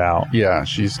dip out. Yeah,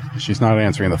 she's not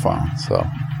answering the phone, so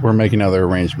we're making other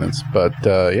arrangements. But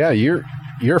yeah, you're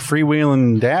a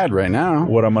freewheeling dad right now.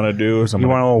 What I'm going to do is You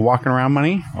want a little walking around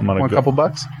money? I'm gonna Want go- a couple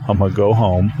bucks? I'm going to go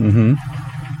home Mm-hmm.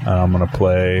 and I'm going to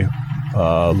play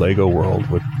Lego World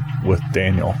with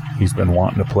Daniel. He's been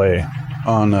wanting to play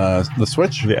On the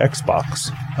Switch? the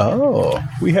Xbox. Oh.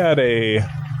 We had a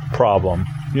problem.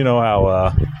 You know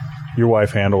how your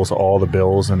wife handles all the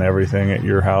bills and everything at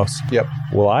your house? Yep.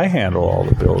 Well, I handle all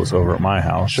the bills over at my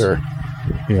house. Sure.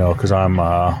 You know, because I'm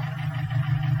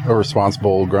A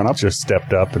responsible grown-up? just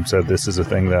stepped up and said this is a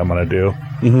thing that I'm going to do.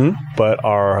 Mm-hmm. But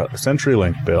our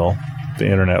CenturyLink bill, the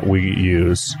internet we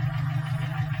use,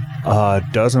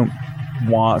 doesn't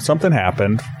want... Something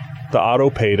happened. The auto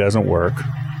pay doesn't work.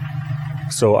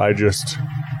 So I just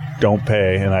don't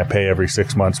pay, and I pay every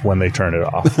 6 months when they turn it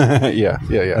off. yeah.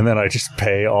 And then I just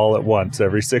pay all at once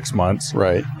every 6 months.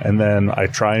 Right. And then I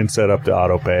try and set up the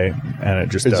auto pay, and it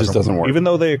just doesn't work. Even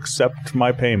though they accept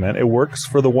my payment, it works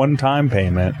for the one-time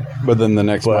payment. But then the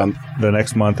next month... The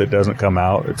next month it doesn't come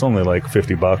out. It's only like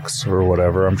 $50 or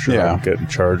whatever. I'm sure I'm getting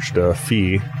charged a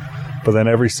fee. But then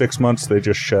every 6 months they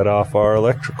just shut off our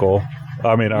electrical.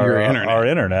 I mean, our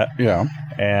internet. Yeah.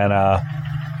 And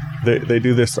they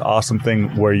do this awesome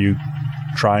thing where you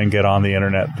try and get on the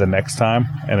internet the next time,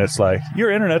 and it's like,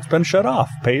 your internet's been shut off.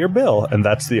 Pay your bill. And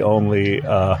that's the only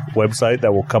website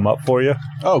that will come up for you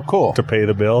Oh, cool. to pay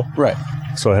the bill. Right.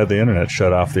 So I had the internet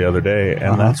shut off the other day,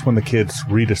 and that's when the kids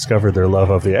rediscovered their love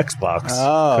of the Xbox.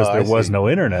 Oh, because there I was see. no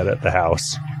internet at the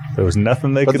house. There was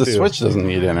nothing they But could the do. Switch doesn't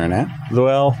need internet.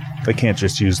 Well, they can't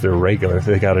just use their regular.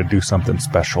 They got to do something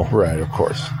special. Right, of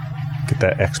course. Get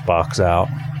that Xbox out.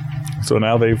 So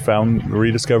now they've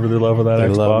rediscovered their love of that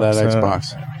Xbox. They love that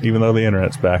Xbox. Even though the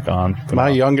internet's back on. My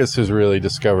youngest has really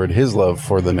discovered his love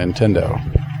for the Nintendo.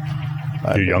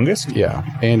 Your youngest? Yeah.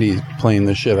 Andy's playing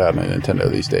the shit out of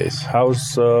Nintendo these days.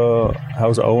 How's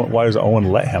Owen? Why does Owen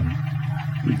let him?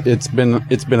 It's been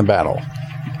a battle.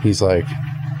 He's like,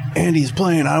 Andy's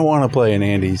playing, I want to play, and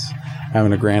Andy's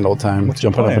having a grand old time,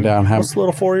 jumping up and down. What's the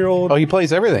little 4-year-old? Oh, he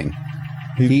plays everything.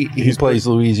 He plays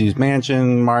Luigi's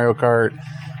Mansion, Mario Kart.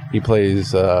 He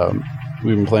plays.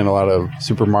 We've been playing a lot of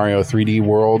Super Mario 3D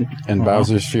World and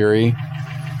Bowser's Fury.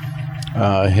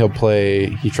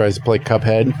 He tries to play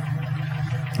Cuphead.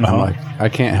 I'm like, I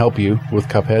can't help you with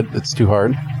Cuphead. It's too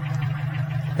hard.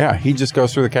 Yeah, he just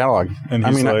goes through the catalog. And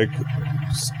he's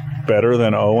better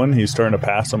than Owen. He's starting to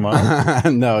pass him up.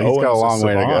 No, he's got a long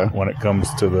way to go when it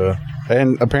comes to the.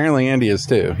 And apparently Andy is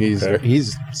too. He's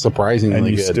surprisingly good.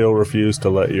 And you still refuse to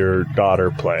let your daughter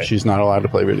play. She's not allowed to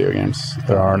play video games.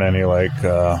 There aren't any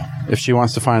if she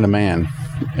wants to find a man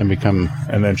and become,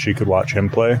 and then she could watch him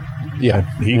play. Yeah,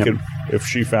 he could. If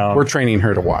she found, we're training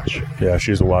her to watch. Yeah,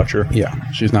 she's a watcher.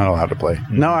 Yeah, she's not allowed to play.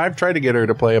 No, I've tried to get her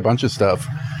to play a bunch of stuff,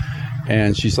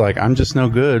 and she's like, "I'm just no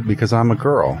good because I'm a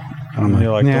girl." And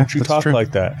you're like, "Don't you talk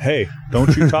like that? Hey,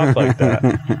 don't you talk like that?"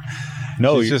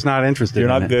 No, she's just not interested. You're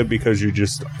not good because you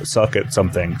just suck at some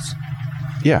things.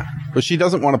 Yeah, but she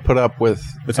doesn't want to put up with.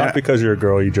 It's not because you're a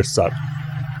girl. You just suck.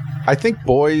 I think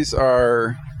boys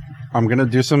are. I'm going to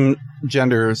do some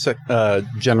gender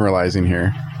generalizing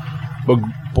here, but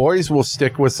boys will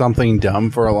stick with something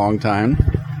dumb for a long time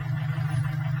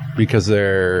because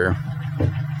they're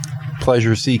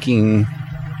pleasure-seeking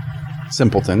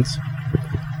simpletons.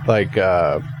 Like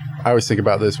I always think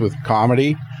about this with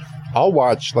comedy. I'll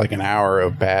watch like an hour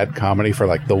of bad comedy for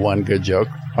like the one good joke.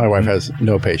 My wife has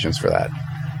no patience for that.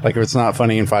 Like if it's not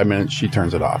funny in 5 minutes, she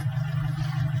turns it off.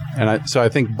 And so I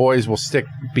think boys will stick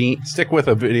with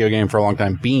a video game for a long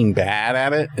time, being bad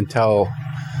at it until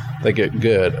they get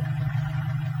good.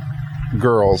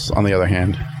 Girls, on the other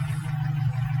hand,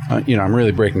 I'm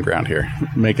really breaking ground here,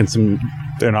 making some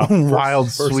they're not wild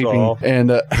sweeping. And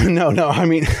no, I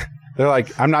mean, they're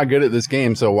like, I'm not good at this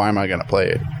game, so why am I going to play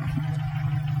it?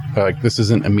 Like this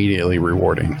isn't immediately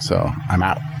rewarding, so I'm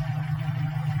out.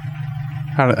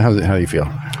 How do you feel?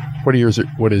 What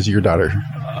is your daughter?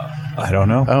 I don't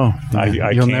know. Oh,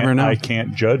 you'll never know. I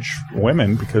can't judge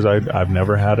women because I've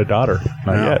never had a daughter.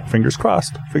 Not yet. Fingers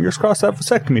crossed. Fingers crossed that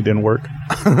vasectomy didn't work.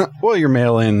 Well, your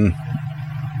mail-in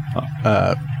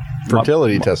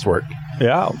fertility test worked.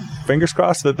 Yeah. Fingers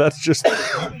crossed that's just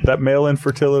that mail-in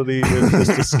fertility is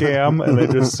just a scam, and they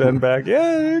just send back,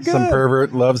 yeah, you're good. Some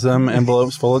pervert loves them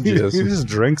envelopes full of jizz. He just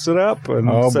drinks it up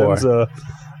and sends a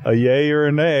yay or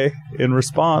a nay in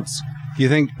response. You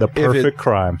think the perfect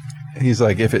crime? He's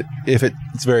like, if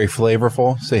it's very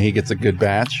flavorful, say he gets a good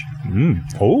batch.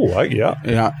 Oh,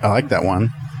 yeah. I like that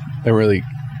one. That really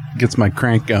gets my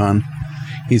crank going.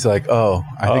 He's like, I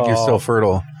think you're still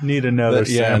fertile. Need another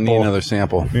sample. Yeah, need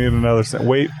another sample.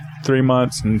 Wait 3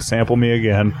 months and sample me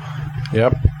again.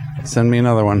 Yep. Send me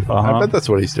another one. I bet that's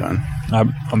what he's doing.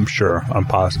 I'm sure. I'm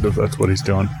positive that's what he's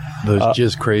doing. Those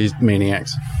jizz-crazed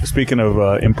maniacs. Speaking of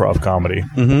improv comedy,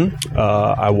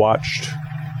 I watched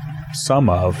some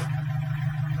of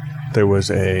there was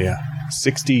a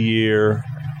 60-year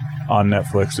on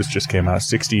Netflix. This just came out.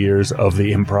 60 years of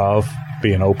the Improv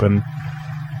being open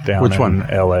down Which in one?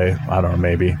 L.A. I don't know,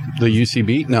 maybe. The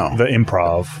UCB? No. The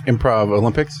Improv. Improv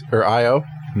Olympics? Or IO?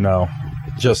 No.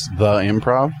 Just the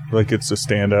Improv? Like it's a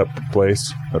stand-up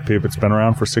place that it's been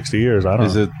around for 60 years. I don't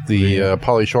Is know. it the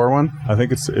Pauly Shore one? I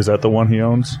think is that the one he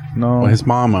owns? No. Well, his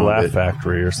mom owned Laugh it.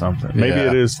 Factory or something. Maybe Yeah,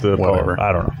 it is the whatever.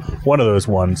 I don't know. One of those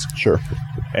ones. Sure.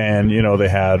 And they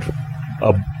had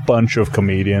a bunch of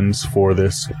comedians for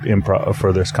this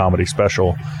comedy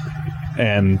special,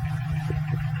 and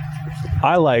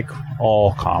I like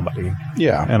all comedy,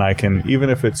 Yeah. and I can, even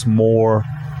if it's more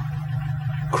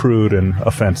crude and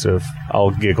offensive,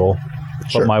 I'll giggle.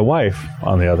 Sure. But my wife,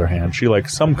 on the other hand, she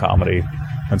likes some comedy,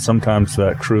 and sometimes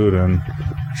that crude and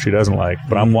she doesn't like.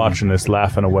 But I'm watching this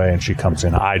laughing away, and she comes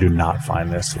in. I do not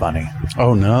find this funny.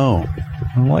 Oh, no.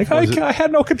 I'm like, I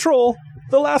had no control.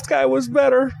 The last guy was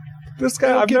better. This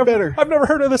guy, I've never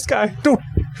heard of this guy. Don't.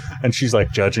 And she's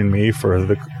like judging me for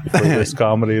this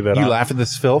comedy that You laugh at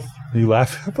this filth? You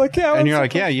laugh. I'm like, yeah. And you're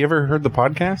like, yeah, you ever heard the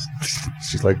podcast?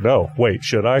 She's like, no. Wait,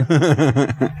 should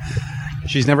I?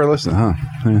 She's never listened, huh?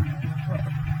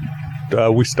 Yeah.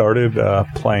 We started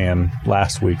playing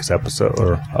last week's episode,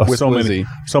 or With Lizzie.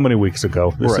 so many weeks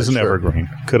ago. This Right, is an sure. evergreen.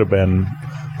 Could have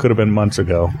been months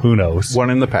ago. Who knows? One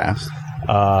in the past.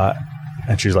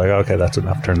 And she's like, okay, that's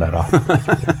enough. Turn that off.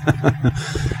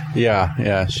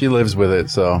 Yeah. She lives with it,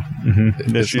 so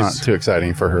it's not too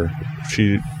exciting for her.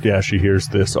 She hears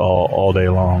this all day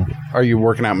long. Are you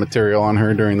working out material on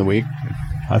her during the week?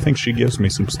 I think she gives me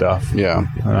some stuff. Yeah.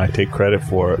 And I take credit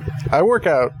for it. I work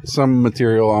out some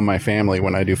material on my family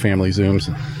when I do family Zooms.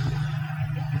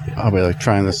 I'll be like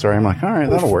trying this story. I'm like, all right,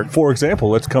 that'll work. For example,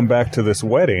 let's come back to this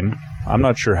wedding. I'm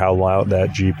not sure how loud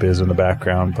that Jeep is in the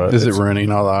background, but Is it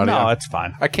ruining all the audio? No, it's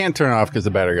fine. I can't turn it off because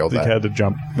the battery will I die. had to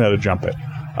jump it.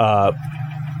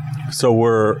 So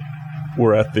we're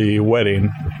at the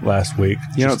wedding last week.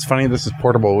 You know, it's funny. This is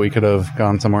portable. We could have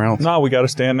gone somewhere else. No, we got to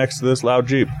stand next to this loud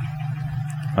Jeep.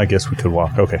 I guess we could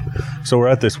walk. Okay. So we're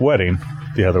at this wedding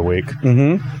the other week.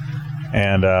 Mm-hmm.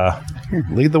 And Here,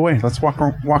 lead the way. Let's walk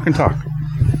and talk.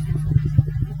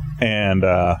 And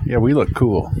Yeah, we look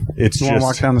cool. it's You want to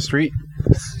walk just down the street?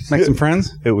 Make some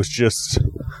friends? it was just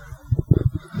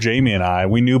Jamie and I.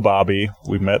 We knew Bobby.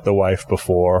 We met the wife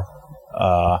before.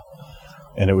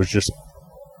 And it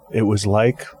was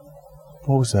like,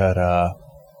 what was that?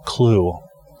 Clue.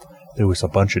 There was a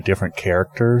bunch of different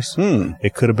characters.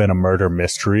 It could have been a murder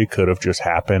mystery. Could have just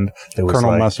happened. There was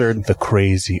Colonel like Mustard. the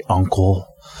crazy uncle,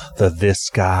 this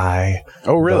guy.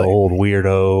 Oh, really? The old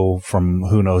weirdo from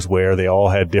who knows where. They all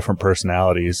had different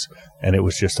personalities, and it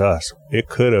was just us. It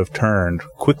could have turned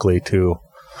quickly to,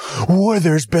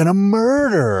 there's been a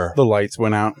murder. The lights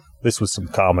went out. This was some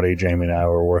comedy Jamie and I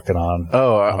were working on.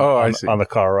 I see. On the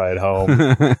car ride home.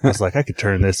 I was like, I could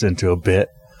turn this into a bit.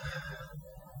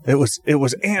 It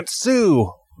was Aunt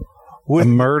Sue A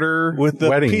murder with the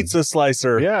wedding. pizza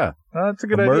slicer. Yeah, that's a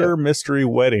good idea. Murder mystery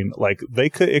wedding. Like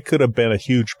it could have been a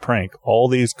huge prank. All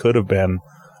these could have been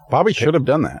Bobby should have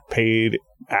done that. paid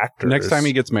actors. Next time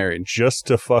he gets married. just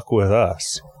to fuck with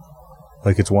us.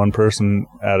 Like it's one person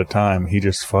at a time. He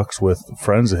just fucks with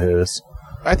friends of his.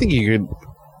 I think you could.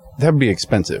 That'd be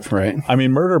expensive, right? I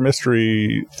mean, murder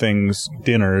mystery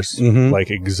dinners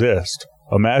like exist.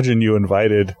 Imagine you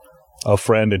invited a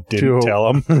friend and didn't tell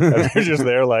him. And they're just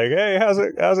there like, hey, how's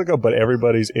it go? But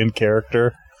everybody's in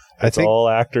character. It's all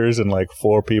actors and like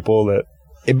 4 people that.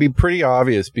 It'd be pretty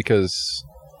obvious because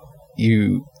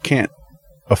you can't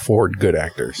afford good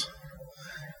actors.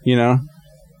 You know?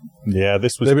 Yeah,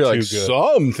 this was They'd be too like, good.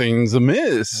 something's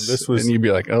amiss. And you'd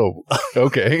be like, oh,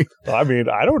 okay. I mean,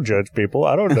 I don't judge people.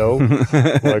 I don't know.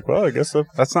 Like, well, I guess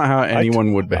That's not how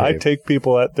anyone would behave. I take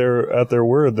people at their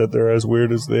word that they're as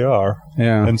weird as they are.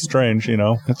 Yeah. And strange, you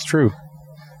know. That's true.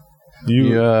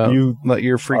 You let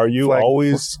your freak are you flag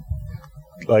always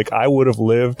like I would have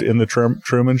lived in the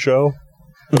Truman Show?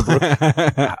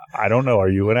 I don't know. Are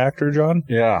you an actor, John?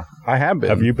 Yeah, I have been.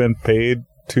 Have you been paid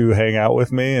to hang out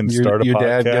with me and start a your podcast?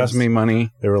 Your dad gives me money.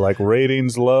 They were like,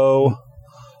 ratings low.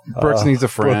 Brooks needs a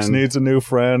friend. Brooks needs a new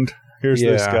friend. Here's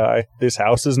this guy. This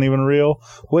house isn't even real.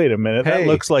 Wait a minute. Hey. That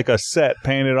looks like a set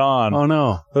painted on. Oh,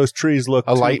 no. Those trees look...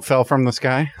 A light fell from the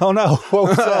sky? Oh, no. What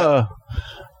was that?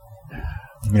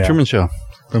 Yeah. Truman Show.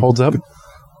 Holds up.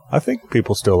 I think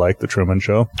people still like the Truman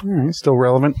Show. All right, still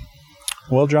relevant.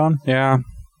 Well, John. Yeah.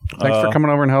 Thanks for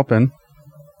coming over and helping.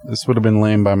 This would have been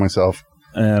lame by myself.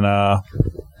 And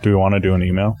do we want to do an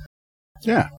email?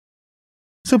 Yeah.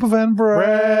 Superfan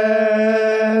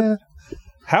Brad.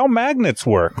 How magnets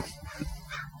work.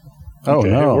 Oh,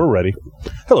 Okay, no. we're ready.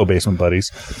 Hello, Basement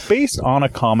Buddies. Based on a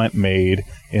comment made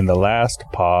in the last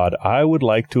pod, I would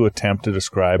like to attempt to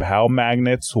describe how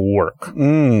magnets work.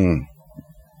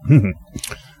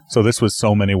 So this was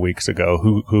so many weeks ago.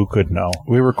 Who could know?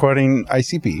 We were quoting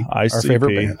ICP, our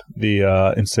favorite band.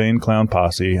 The Insane Clown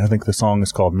Posse. I think the song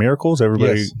is called Miracles.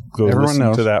 Everybody Yes. go Everyone listen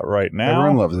knows. to that right now.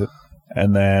 Everyone loves it.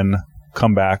 And then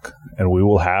come back and we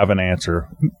will have an answer.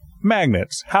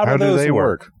 Magnets. How do those they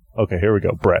work? Okay, here we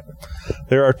go. Brett.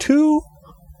 There are two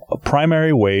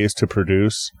primary ways to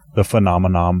produce the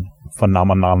phenomenon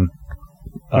Phenomenon.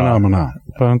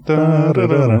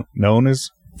 known as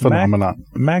Phenomenon.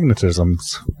 magnetism.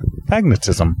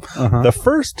 The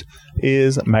first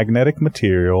is magnetic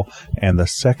material, and the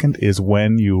second is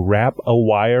when you wrap a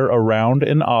wire around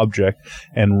an object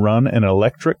and run an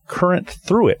electric current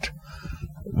through it.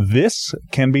 This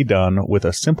can be done with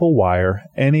a simple wire,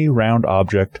 any round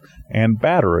object, and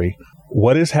battery.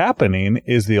 What is happening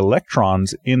is the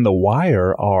electrons in the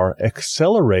wire are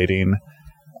accelerating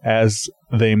as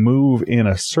they move in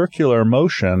a circular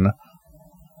motion,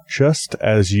 just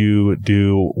as you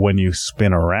do when you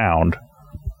spin around.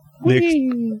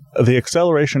 The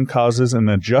acceleration causes an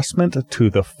adjustment to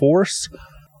the force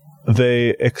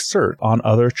they exert on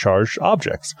other charged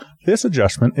objects. This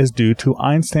adjustment is due to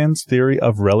Einstein's theory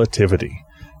of relativity.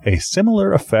 A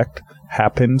similar effect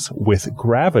happens with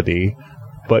gravity,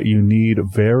 but you need a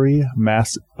very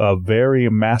massive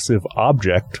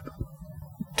object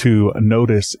to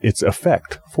notice its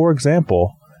effect. For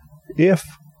example, if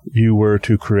you were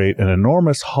to create an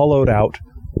enormous hollowed-out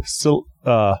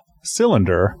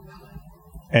cylinder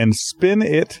and spin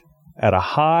it at a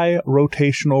high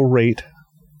rotational rate,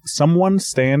 someone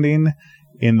standing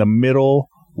in the middle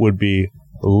would be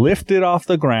lifted off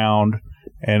the ground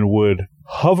and would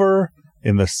hover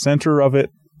in the center of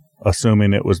it,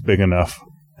 assuming it was big enough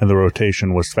and the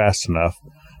rotation was fast enough.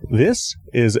 This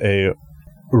is a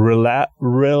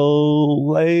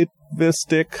relativistic.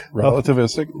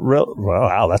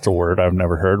 Wow, that's a word I've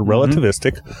never heard.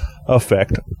 Relativistic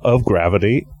effect of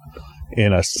gravity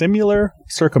in a similar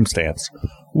circumstance.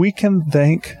 We can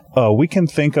think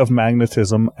of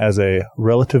magnetism as a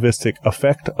relativistic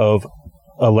effect of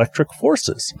electric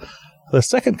forces. The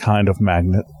second kind of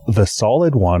magnet, the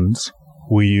solid ones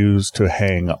we use to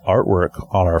hang artwork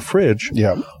on our fridge,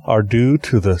 are due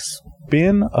to the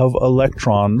spin of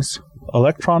electrons.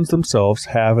 Electrons themselves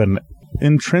have an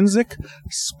intrinsic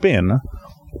spin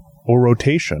or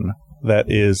rotation that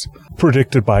is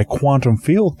predicted by quantum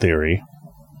field theory.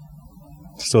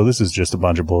 So this is just a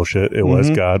bunch of bullshit. It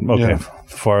was God. Okay.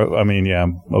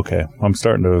 Okay. I'm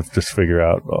starting to just figure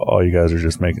out all you guys are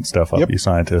just making stuff up, you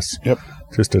scientists.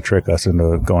 Just to trick us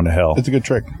into going to hell. It's a good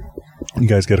trick. You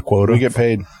guys get a quota. We get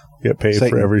paid. You get paid Satan.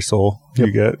 for every soul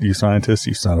you get. You scientists,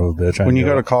 you son of a bitch. When you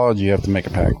go to college, you have to make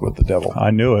a pact with the devil. I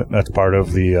knew it. That's part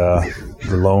of the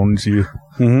loans the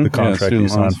contract you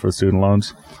signed for student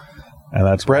loans. And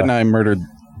that's Brett and I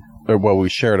we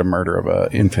shared a murder of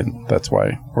an infant. That's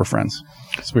why we're friends.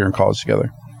 So we were in college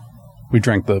together. We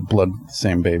drank the blood of the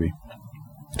same baby.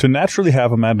 To naturally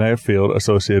have a magnetic field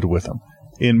associated with them.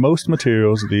 In most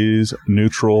materials, these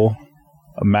neutral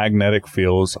magnetic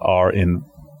fields are in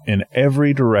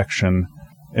every direction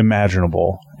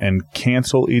imaginable and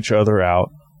cancel each other out,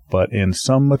 but in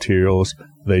some materials,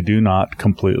 they do not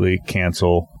completely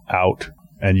cancel out,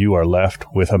 and you are left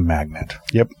with a magnet.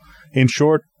 In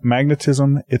short,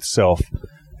 magnetism itself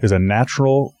is a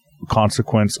natural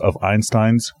consequence of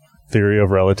Einstein's theory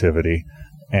of relativity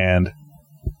and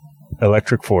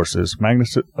electric forces.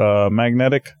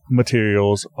 Magnetic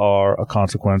materials are a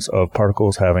consequence of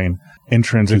particles having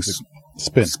intrinsic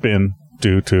spin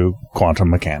due to quantum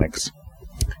mechanics.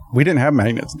 We didn't have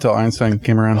magnets until Einstein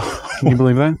came around. Can you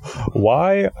believe that?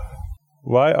 Why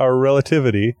are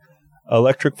relativity,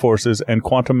 electric forces, and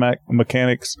quantum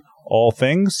mechanics all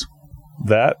things?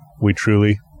 That we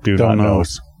truly do not know.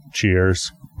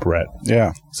 Cheers, Brett.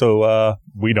 Yeah. So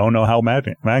we don't know how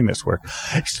magnets work.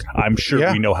 I'm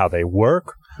sure we know how they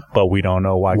work, but we don't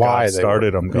know why God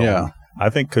started them going. Yeah. I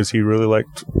think because he really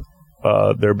liked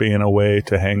there being a way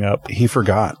to hang up. He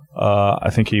forgot.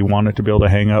 I think he wanted to be able to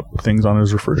hang up things on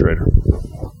his refrigerator.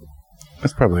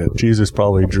 That's probably it. Jesus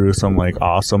probably drew some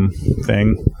awesome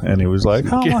thing, and he was like,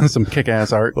 some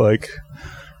kick-ass art.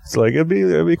 It's it'd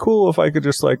be cool if I could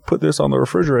just put this on the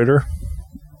refrigerator.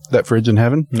 That fridge in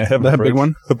heaven? That big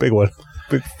one? The big one.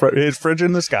 His fridge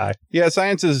in the sky. Yeah,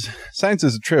 science is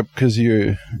a trip because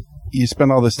you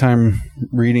spend all this time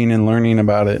reading and learning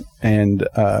about it. And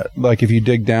if you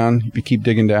keep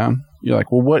digging down, you're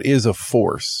like, well, what is a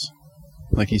force?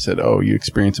 Like he said, you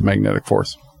experience a magnetic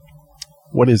force.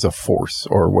 What is a force,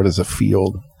 or what is a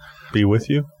field? be with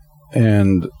you.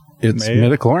 And it's May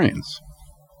it? midichlorians,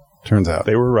 turns out.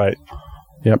 They were right.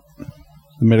 Yep.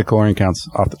 The midichlorian count's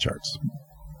off the charts.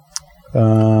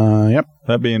 Yep.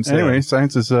 That being said, Anyway,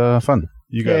 science is fun.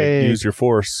 you got to Yay. use your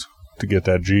force to get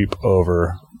that Jeep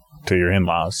over to your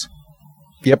in-laws.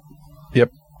 Yep.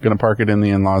 Gonna park it in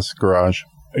the in-laws' garage.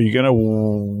 Are you going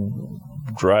to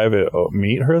drive it,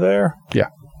 meet her there? Yeah.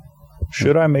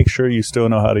 Should I make sure you still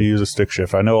know how to use a stick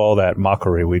shift? I know all that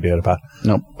mockery we did about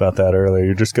that earlier.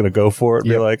 You're just going to go for it and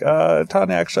be like,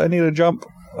 Tanya, actually, I need to jump.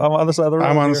 I'm on the side of the road.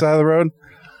 I'm on the side of the road.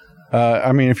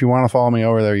 I mean, if you want to follow me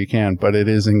over there, you can, but it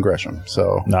is in Gresham.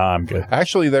 So, Nah, I'm good.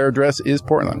 actually, their address is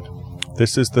Portland.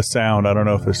 This is the sound. I don't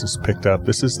know if this is picked up.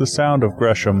 This is the sound of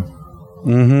Gresham.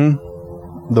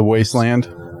 Mm-hmm. The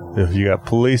wasteland. If you got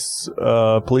police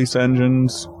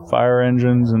engines, fire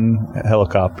engines, and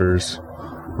helicopters The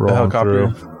rolling helicopter,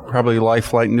 through. probably life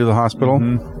flight into the hospital.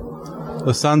 Mhm.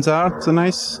 The sun's out. It's a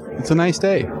nice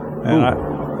day. And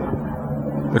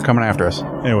They're coming after us.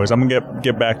 anyways, I'm gonna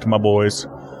get back to my boys.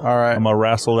 All right. I'm gonna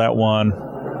wrestle that one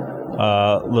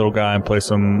little guy and play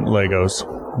some Lego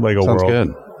Sounds World.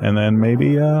 good. And then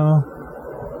maybe I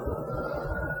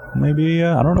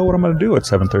don't know what I'm gonna do at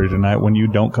 7:30 tonight when you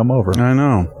don't come over. I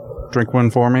know. Drink one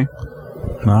for me.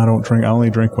 No, I don't drink. I only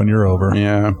drink when you're over.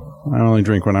 Yeah. I only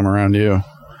drink when I'm around you.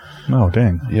 Oh,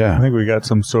 dang. Yeah. I think we got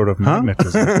some sort of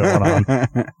magnetism going on.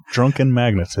 Drunken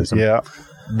magnetism. Yeah.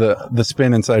 The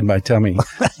spin inside my tummy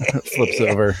flips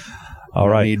over. All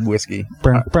right. I need whiskey.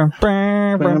 Well,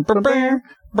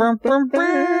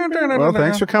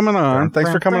 thanks for coming on.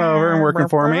 Thanks for coming over and working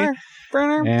for me.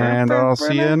 And I'll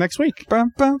see you next week. Yeah,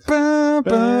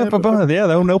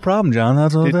 no problem, John.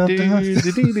 That's all.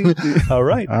 All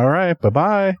right. All right.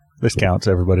 Bye-bye. This counts,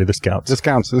 everybody. This counts. This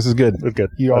counts. This is good. It's good.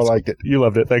 You all liked it. You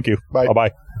loved it. Thank you. Bye.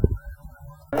 Bye-bye.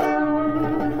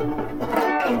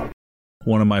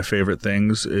 One of my favorite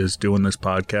things is doing this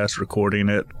podcast, recording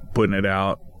it, putting it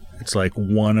out. It's like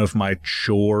one of my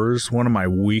chores, one of my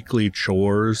weekly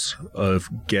chores of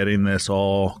getting this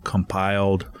all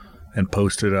compiled and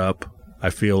posted up. I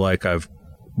feel like I've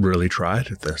really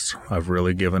tried at this. I've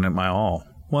really given it my all.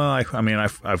 Well,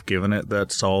 I've given it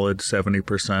that solid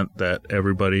 70% that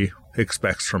everybody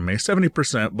expects from me.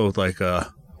 70% both like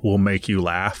will make you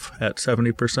laugh at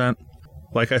 70%.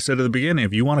 Like I said at the beginning,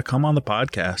 if you want to come on the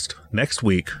podcast next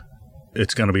week,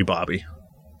 it's going to be Bobby.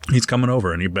 He's coming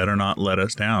over and he better not let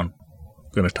us down.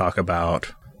 I'm going to talk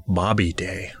about Bobby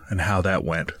Day and how that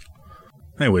went.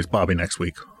 Anyways, Bobby next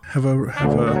week. Have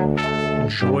a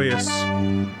joyous,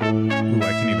 I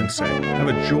can even say, have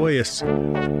a joyous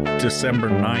December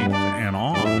 9th and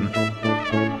on.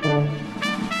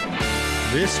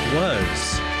 This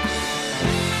was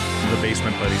the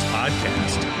Basement Buddies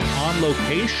podcast on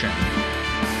location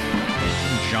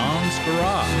in John's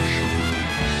garage.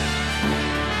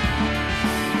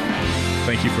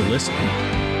 Thank you for listening.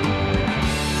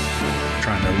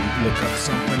 Trying to look up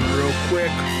something real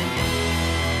quick.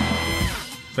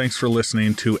 Thanks for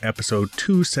listening to episode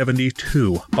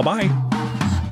 272. Bye-bye.